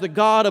describe Him as the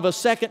God of a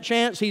second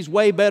chance? He's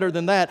way better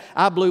than that.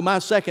 I blew my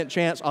second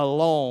chance a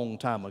long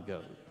time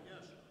ago.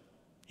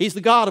 He's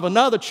the God of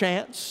another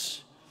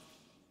chance.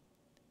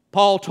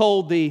 Paul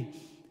told the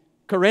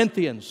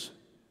Corinthians,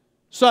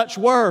 such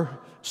were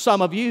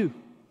some of you.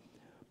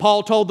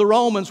 Paul told the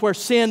Romans, where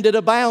sin did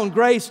abound,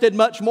 grace did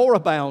much more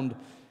abound.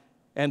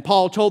 And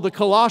Paul told the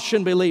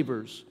Colossian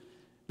believers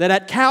that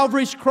at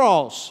Calvary's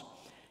cross,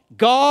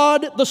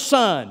 God the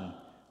Son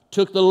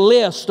took the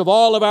list of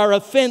all of our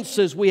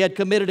offenses we had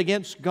committed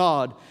against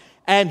God,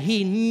 and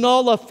He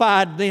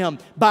nullified them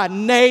by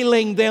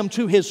nailing them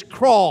to His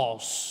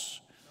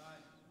cross.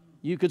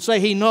 You could say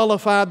He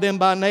nullified them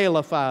by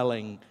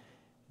nail-filing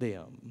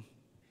them.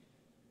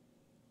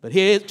 But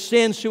He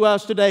extends to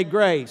us today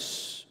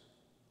grace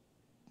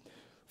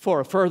for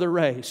a further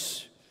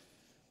race.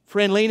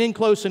 Friend, lean in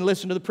close and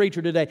listen to the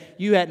preacher today.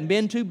 You hadn't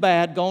been too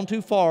bad, gone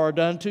too far, or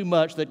done too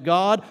much that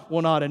God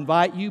will not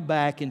invite you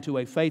back into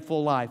a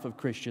faithful life of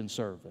Christian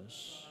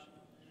service.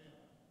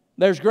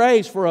 There's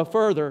grace for a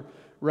further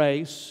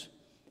race.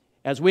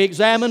 As we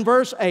examine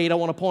verse 8, I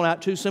want to point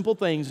out 2 simple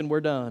things and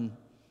we're done.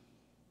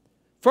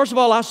 First of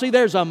all, I see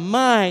there's a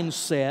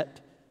mindset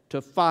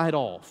to fight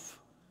off.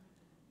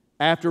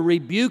 After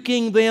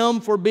rebuking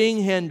them for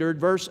being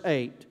hindered, verse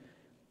 8,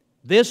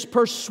 this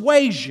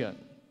persuasion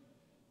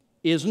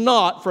is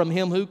not from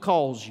Him who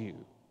calls you.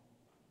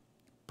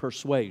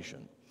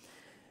 Persuasion.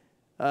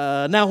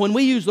 Now, when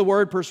we use the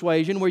word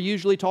persuasion, we're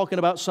usually talking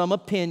about some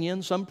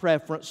opinion, some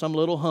preference, some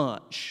little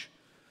hunch.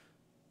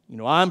 You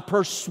know, I'm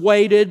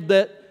persuaded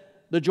that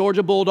the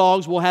Georgia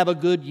Bulldogs will have a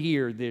good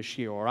year this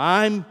year. Or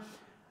I'm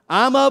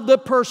of the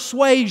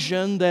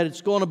persuasion that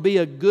it's going to be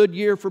a good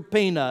year for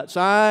peanuts.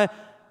 I'm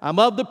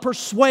of the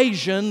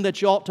persuasion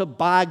that you ought to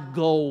buy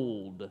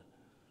gold.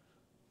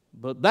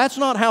 But that's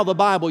not how the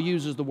Bible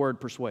uses the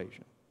word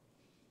persuasion.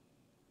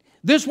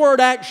 This word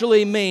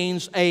actually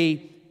means a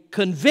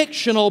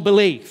convictional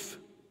belief.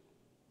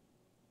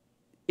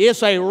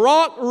 It's a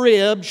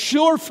rock-ribbed,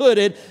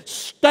 sure-footed,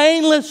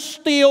 stainless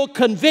steel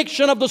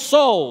conviction of the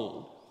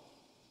soul.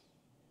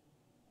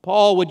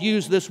 Paul would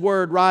use this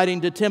word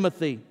writing to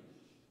Timothy,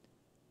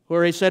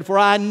 where he said, "For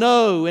I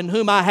know in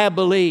whom I have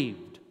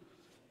believed,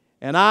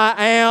 and I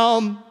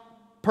am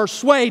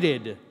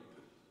persuaded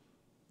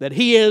that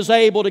He is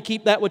able to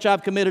keep that which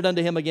I've committed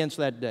unto Him against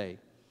that day."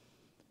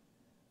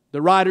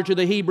 The writer to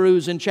the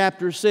Hebrews in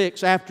chapter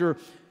 6, after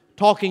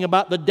talking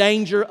about the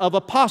danger of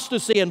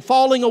apostasy and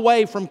falling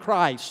away from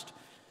Christ,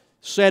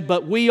 said,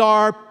 "But we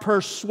are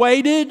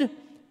persuaded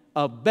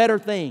of better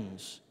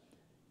things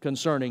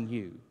concerning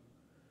you."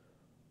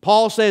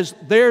 Paul says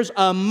there's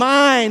a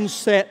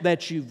mindset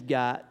that you've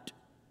got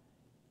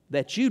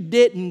that you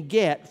didn't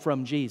get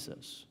from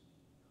Jesus.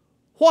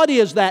 What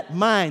is that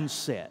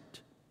mindset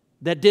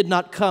that did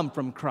not come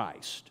from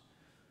Christ?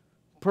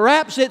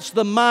 Perhaps it's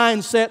the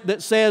mindset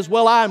that says,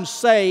 well, I'm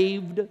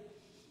saved,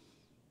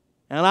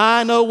 and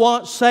I know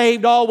once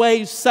saved,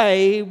 always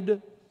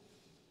saved,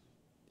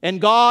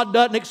 and God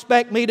doesn't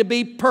expect me to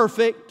be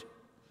perfect,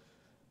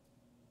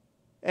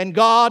 and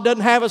God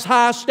doesn't have as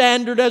high a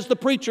standard as the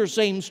preacher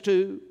seems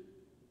to.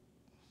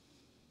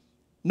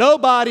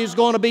 Nobody's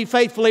going to be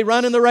faithfully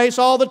running the race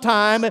all the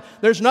time.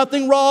 There's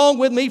nothing wrong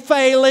with me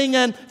failing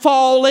and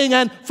falling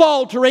and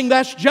faltering.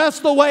 That's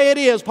just the way it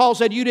is. Paul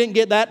said you didn't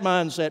get that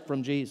mindset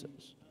from Jesus.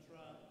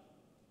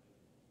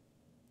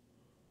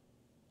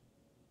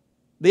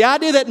 The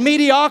idea that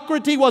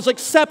mediocrity was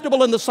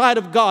acceptable in the sight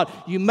of God.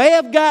 You may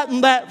have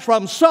gotten that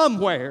from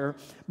somewhere,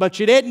 but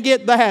you didn't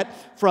get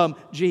that from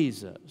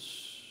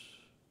Jesus.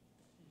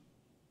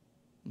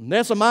 And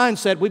that's a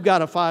mindset we've got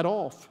to fight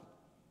off.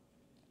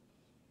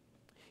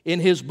 In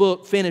his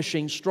book,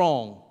 Finishing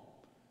Strong,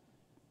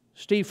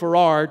 Steve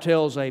Farrar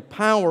tells a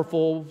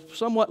powerful,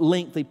 somewhat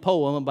lengthy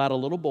poem about a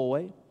little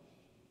boy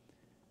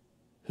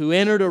who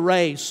entered a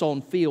race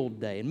on field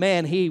day. And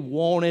man, he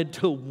wanted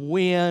to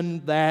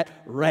win that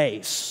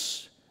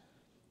race.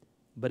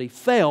 But he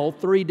fell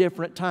 3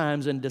 different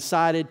times and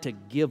decided to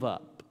give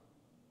up.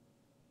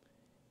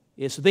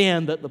 It's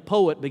then that the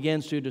poet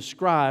begins to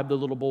describe the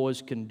little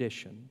boy's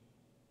condition.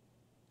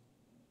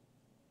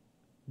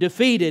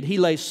 Defeated, he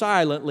lay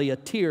silently, a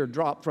tear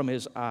dropped from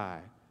his eye.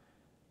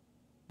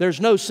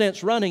 There's no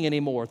sense running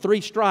anymore.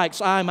 3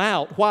 strikes, I'm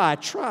out. Why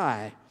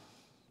try?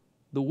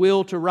 The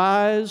will to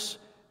rise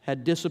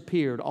had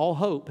disappeared. All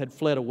hope had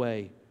fled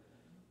away.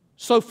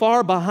 So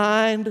far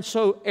behind,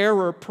 so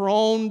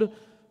error-prone,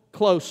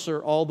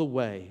 closer all the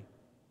way.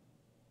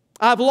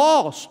 I've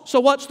lost,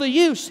 so what's the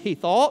use, he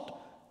thought.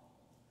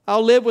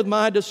 I'll live with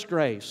my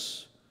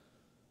disgrace.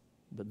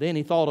 But then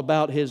he thought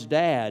about his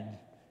dad,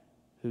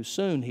 who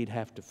soon he'd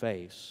have to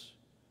face.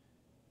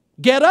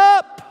 Get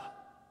up!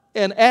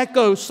 An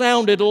echo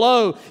sounded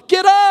low.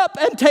 Get up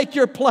and take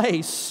your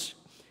place.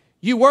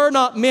 You were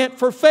not meant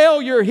for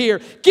failure here.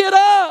 Get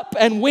up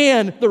and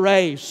win the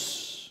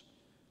race.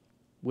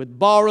 With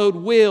borrowed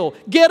will,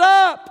 get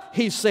up,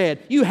 he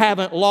said. You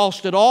haven't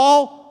lost it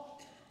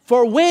all.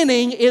 For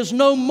winning is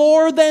no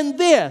more than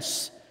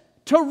this,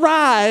 to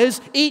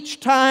rise each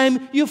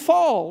time you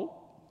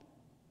fall.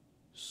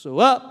 So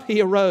up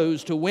he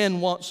arose to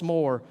win once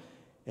more,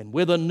 and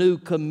with a new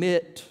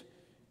commit,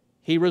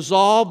 he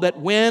resolved that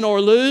win or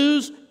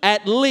lose,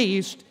 at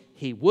least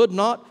he would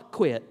not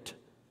quit.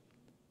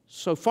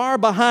 So far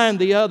behind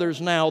the others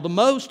now, the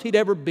most he'd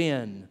ever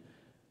been,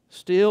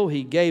 still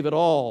he gave it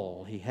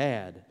all he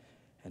had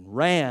and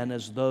ran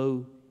as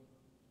though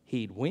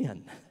he'd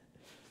win.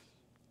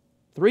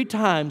 3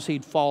 times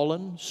he'd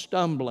fallen,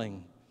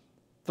 stumbling.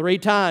 3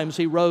 times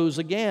he rose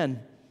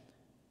again.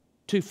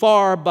 Too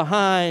far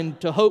behind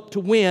to hope to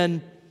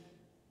win,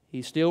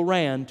 he still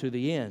ran to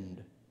the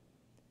end.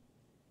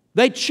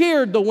 They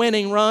cheered the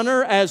winning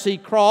runner as he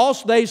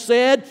crossed. They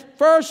said,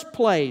 first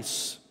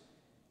place.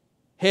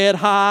 Head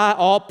high,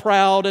 all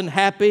proud and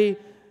happy.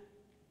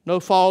 No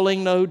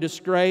falling, no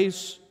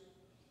disgrace.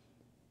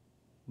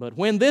 But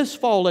when this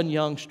fallen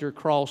youngster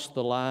crossed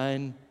the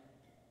line,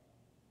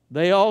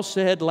 they all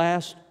said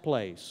last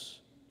place.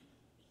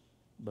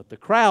 But the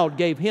crowd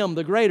gave him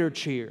the greater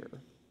cheer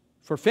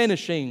for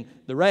finishing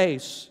the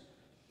race.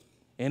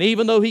 And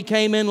even though he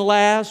came in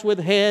last with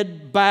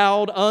head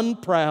bowed,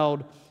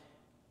 unproud,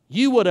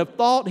 you would have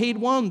thought he'd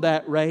won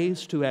that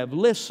race to have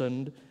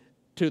listened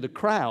to the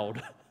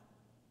crowd.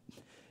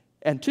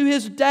 And to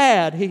his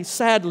dad, he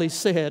sadly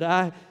said,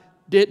 I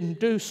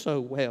didn't do so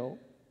well.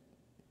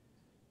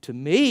 To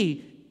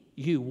me,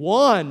 you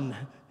won,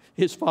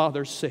 his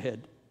father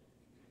said.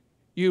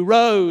 You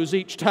rose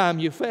each time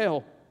you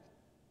fell.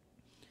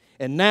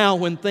 And now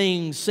when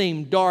things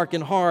seem dark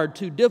and hard,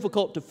 too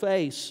difficult to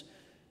face,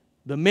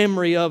 the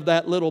memory of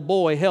that little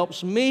boy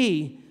helps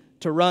me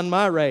to run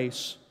my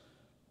race.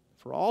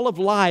 For all of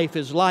life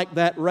is like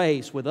that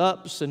race with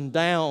ups and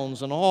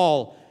downs and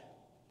all.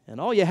 And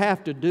all you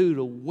have to do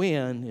to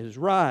win is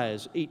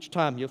rise each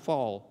time you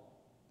fall.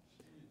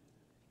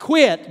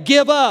 Quit,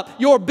 give up,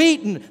 you're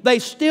beaten. They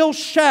still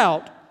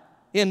shout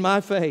in my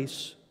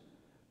face.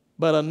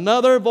 But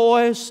another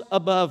voice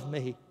above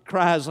me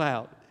cries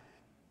out,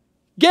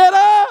 get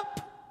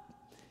up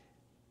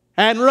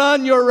and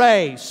run your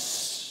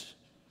race.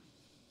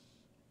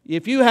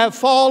 If you have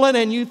fallen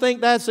and you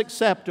think that's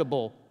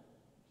acceptable,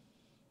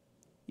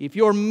 if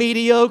you're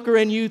mediocre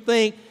and you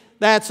think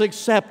that's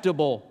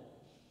acceptable,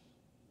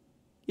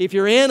 if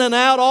you're in and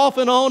out, off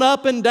and on,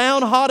 up and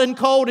down, hot and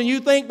cold, and you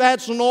think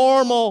that's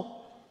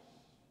normal,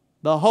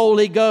 the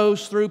Holy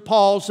Ghost, through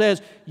Paul,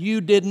 says, you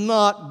did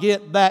not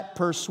get that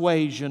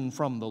persuasion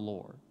from the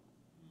Lord.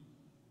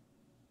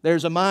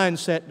 There's a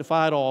mindset to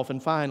fight off,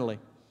 and finally,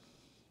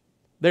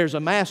 there's a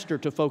master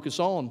to focus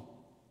on.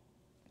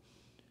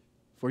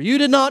 For you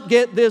did not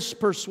get this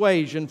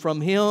persuasion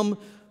from Him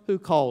who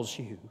calls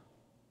you.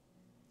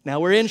 Now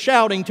we're in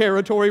shouting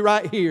territory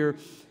right here.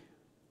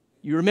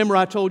 You remember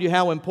I told you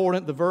how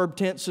important the verb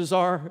tenses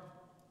are?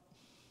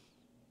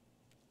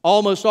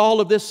 Almost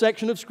all of this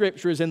section of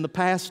Scripture is in the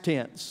past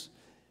tense,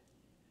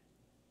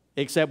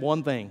 except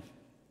one thing.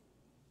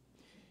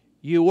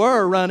 You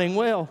were running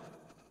well.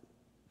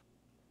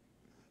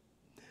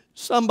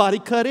 Somebody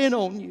cut in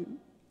on you.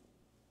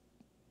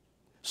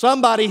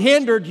 Somebody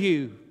hindered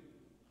you.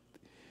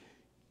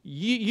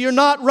 You're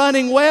not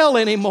running well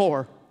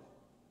anymore.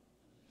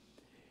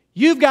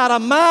 You've got a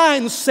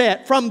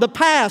mindset from the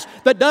past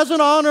that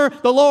doesn't honor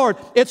the Lord.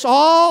 It's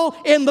all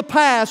in the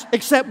past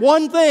except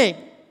one thing.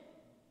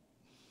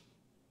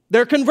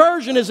 Their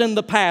conversion is in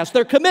the past.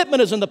 Their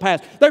commitment is in the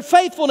past. Their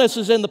faithfulness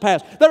is in the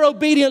past. Their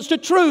obedience to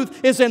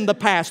truth is in the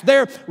past.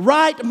 Their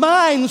right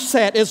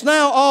mindset is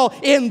now all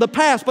in the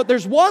past. But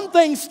there's one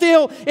thing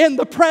still in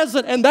the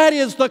present, and that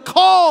is the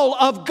call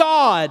of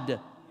God.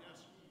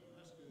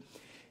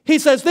 He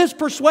says this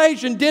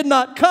persuasion did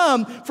not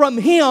come from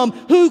Him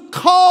who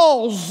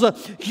calls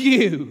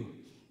you.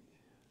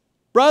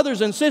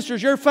 Brothers and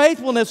sisters, your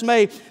faithfulness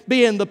may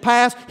be in the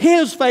past.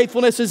 His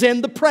faithfulness is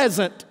in the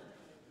present.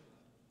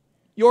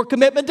 Your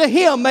commitment to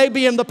Him may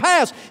be in the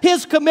past.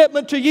 His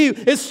commitment to you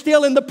is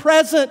still in the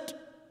present.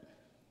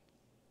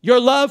 Your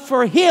love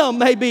for Him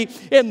may be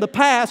in the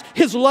past.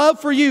 His love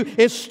for you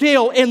is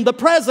still in the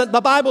present. The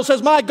Bible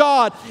says, my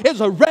God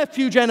is a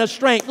refuge and a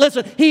strength.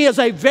 Listen, He is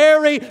a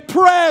very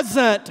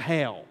present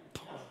help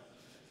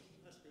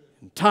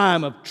in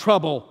time of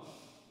trouble.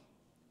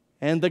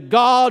 And the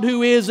God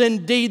who is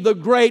indeed the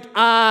great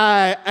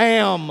I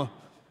Am,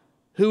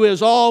 who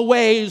is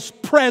always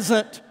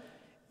present,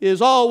 is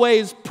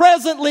always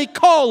presently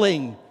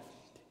calling,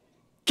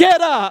 get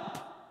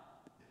up,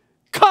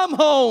 come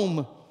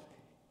home,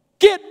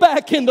 get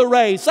back in the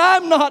race.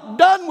 I'm not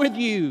done with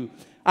you.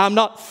 I'm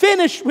not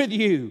finished with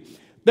you.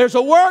 There's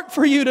a work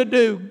for you to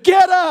do.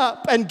 Get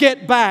up and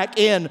get back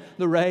in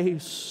the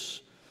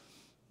race.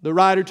 The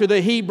writer to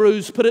the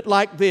Hebrews put it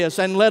like this,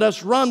 and let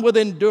us run with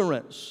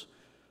endurance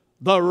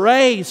the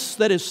race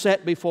that is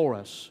set before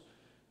us,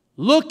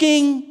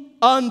 looking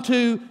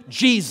unto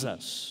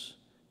Jesus,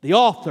 the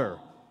author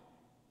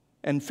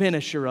and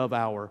finisher of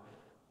our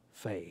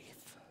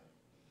faith.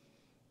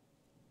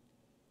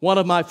 One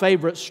of my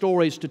favorite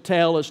stories to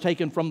tell is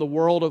taken from the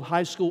world of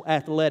high school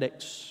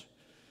athletics.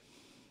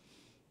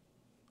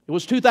 It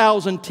was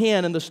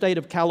 2010 in the state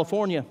of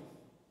California.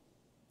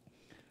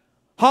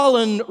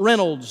 Holland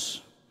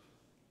Reynolds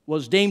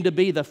was deemed to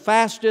be the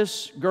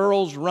fastest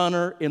girls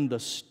runner in the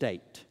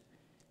state.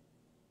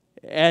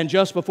 And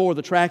just before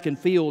the track and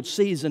field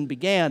season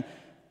began,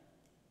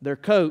 their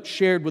coach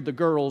shared with the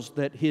girls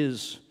that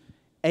his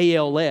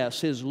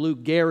ALS, his Lou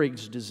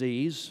Gehrig's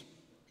disease,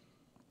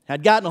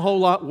 had gotten a whole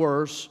lot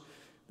worse.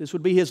 This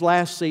would be his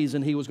last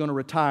season. He was going to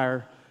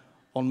retire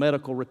on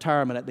medical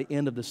retirement at the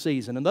end of the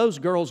season. And those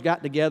girls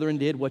got together and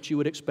did what you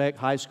would expect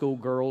high school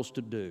girls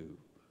to do.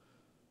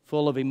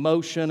 Full of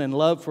emotion and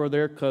love for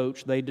their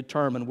coach, they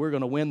determined we're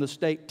going to win the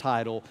state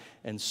title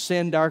and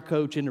send our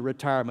coach into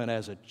retirement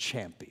as a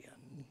champion.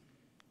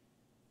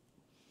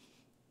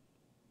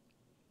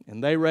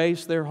 And they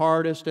raced their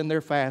hardest and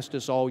their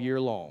fastest all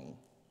year long.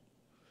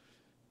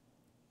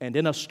 And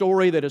in a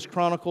story that is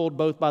chronicled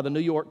both by the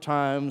New York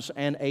Times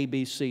and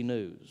ABC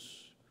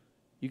News,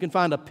 you can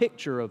find a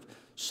picture of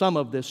some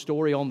of this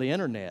story on the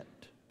internet.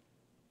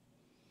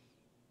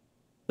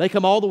 They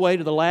come all the way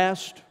to the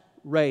last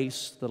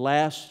race, the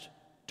last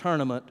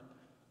tournament,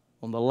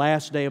 on the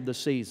last day of the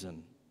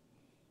season.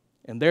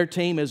 And their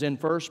team is in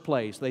first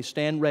place. They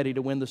stand ready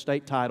to win the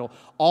state title.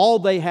 All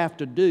they have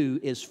to do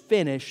is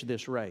finish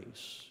this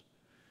race.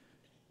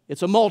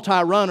 It's a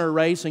multi-runner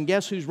race, and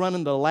guess who's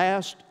running the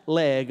last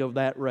leg of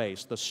that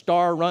race? The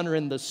star runner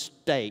in the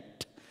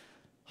state,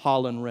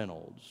 Holland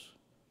Reynolds.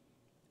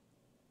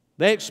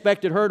 They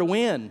expected her to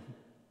win.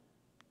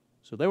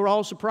 So they were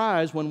all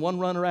surprised when one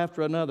runner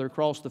after another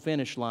crossed the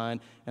finish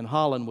line and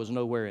Holland was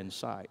nowhere in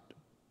sight.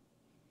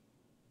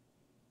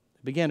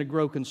 They began to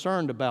grow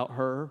concerned about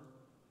her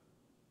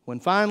when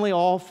finally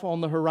off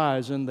on the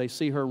horizon they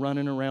see her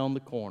running around the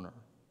corner.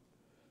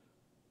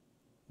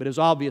 But it's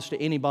obvious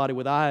to anybody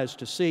with eyes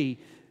to see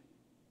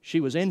she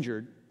was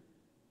injured.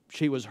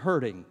 She was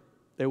hurting.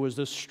 There was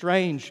this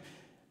strange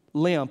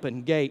limp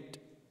and gait.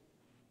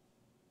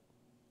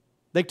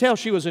 They could tell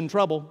she was in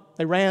trouble.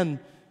 They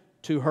ran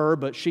to her,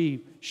 but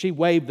she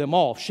waved them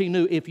off. She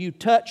knew, if you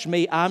touch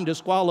me, I'm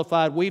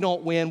disqualified. We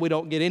don't win. We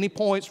don't get any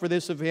points for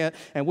this event,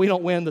 and we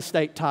don't win the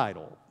state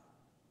title.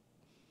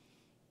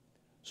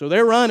 So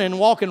they're running,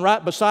 walking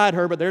right beside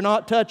her, but they're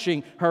not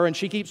touching her, and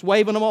she keeps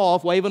waving them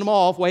off, waving them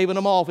off, waving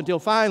them off, until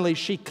finally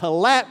she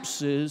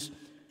collapses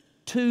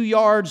 2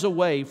 yards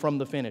away from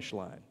the finish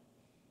line.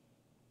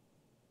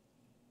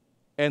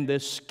 And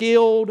this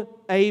skilled,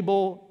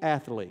 able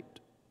athlete,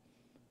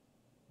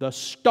 the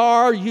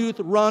star youth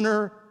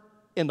runner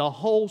in the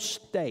whole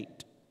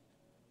state,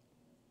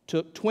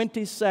 took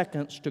 20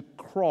 seconds to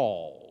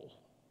crawl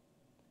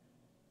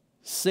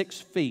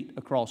 6 feet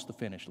across the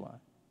finish line.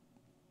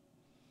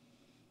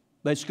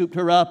 They scooped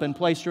her up and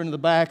placed her into the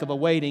back of a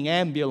waiting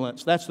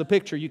ambulance. That's the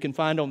picture you can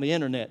find on the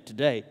internet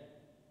today.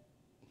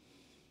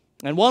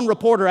 And one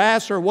reporter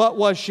asked her, what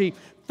was she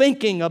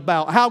thinking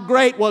about? How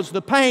great was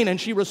the pain?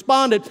 And she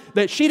responded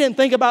that she didn't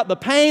think about the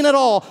pain at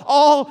all.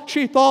 All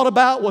she thought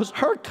about was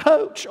her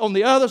coach on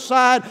the other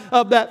side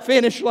of that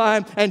finish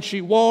line, and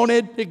she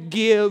wanted to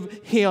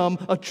give him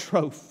a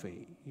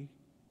trophy.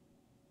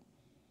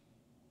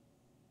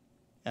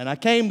 And I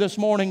came this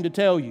morning to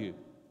tell you,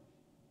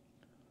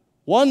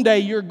 one day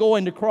you're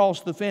going to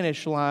cross the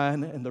finish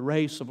line in the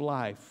race of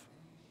life.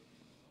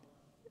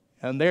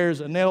 And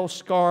there's a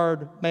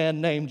nail-scarred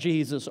man named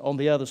Jesus on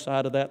the other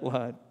side of that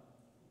line.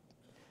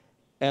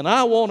 And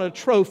I want a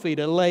trophy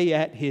to lay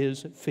at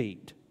His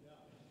feet.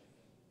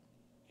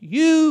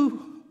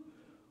 You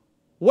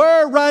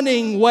were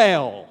running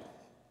well.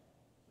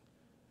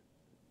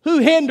 Who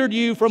hindered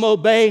you from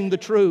obeying the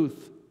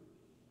truth?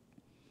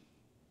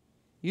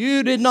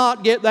 You did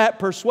not get that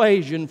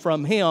persuasion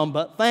from Him,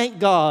 but thank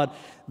God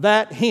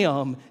that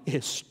Him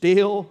is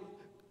still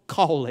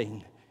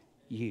calling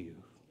you.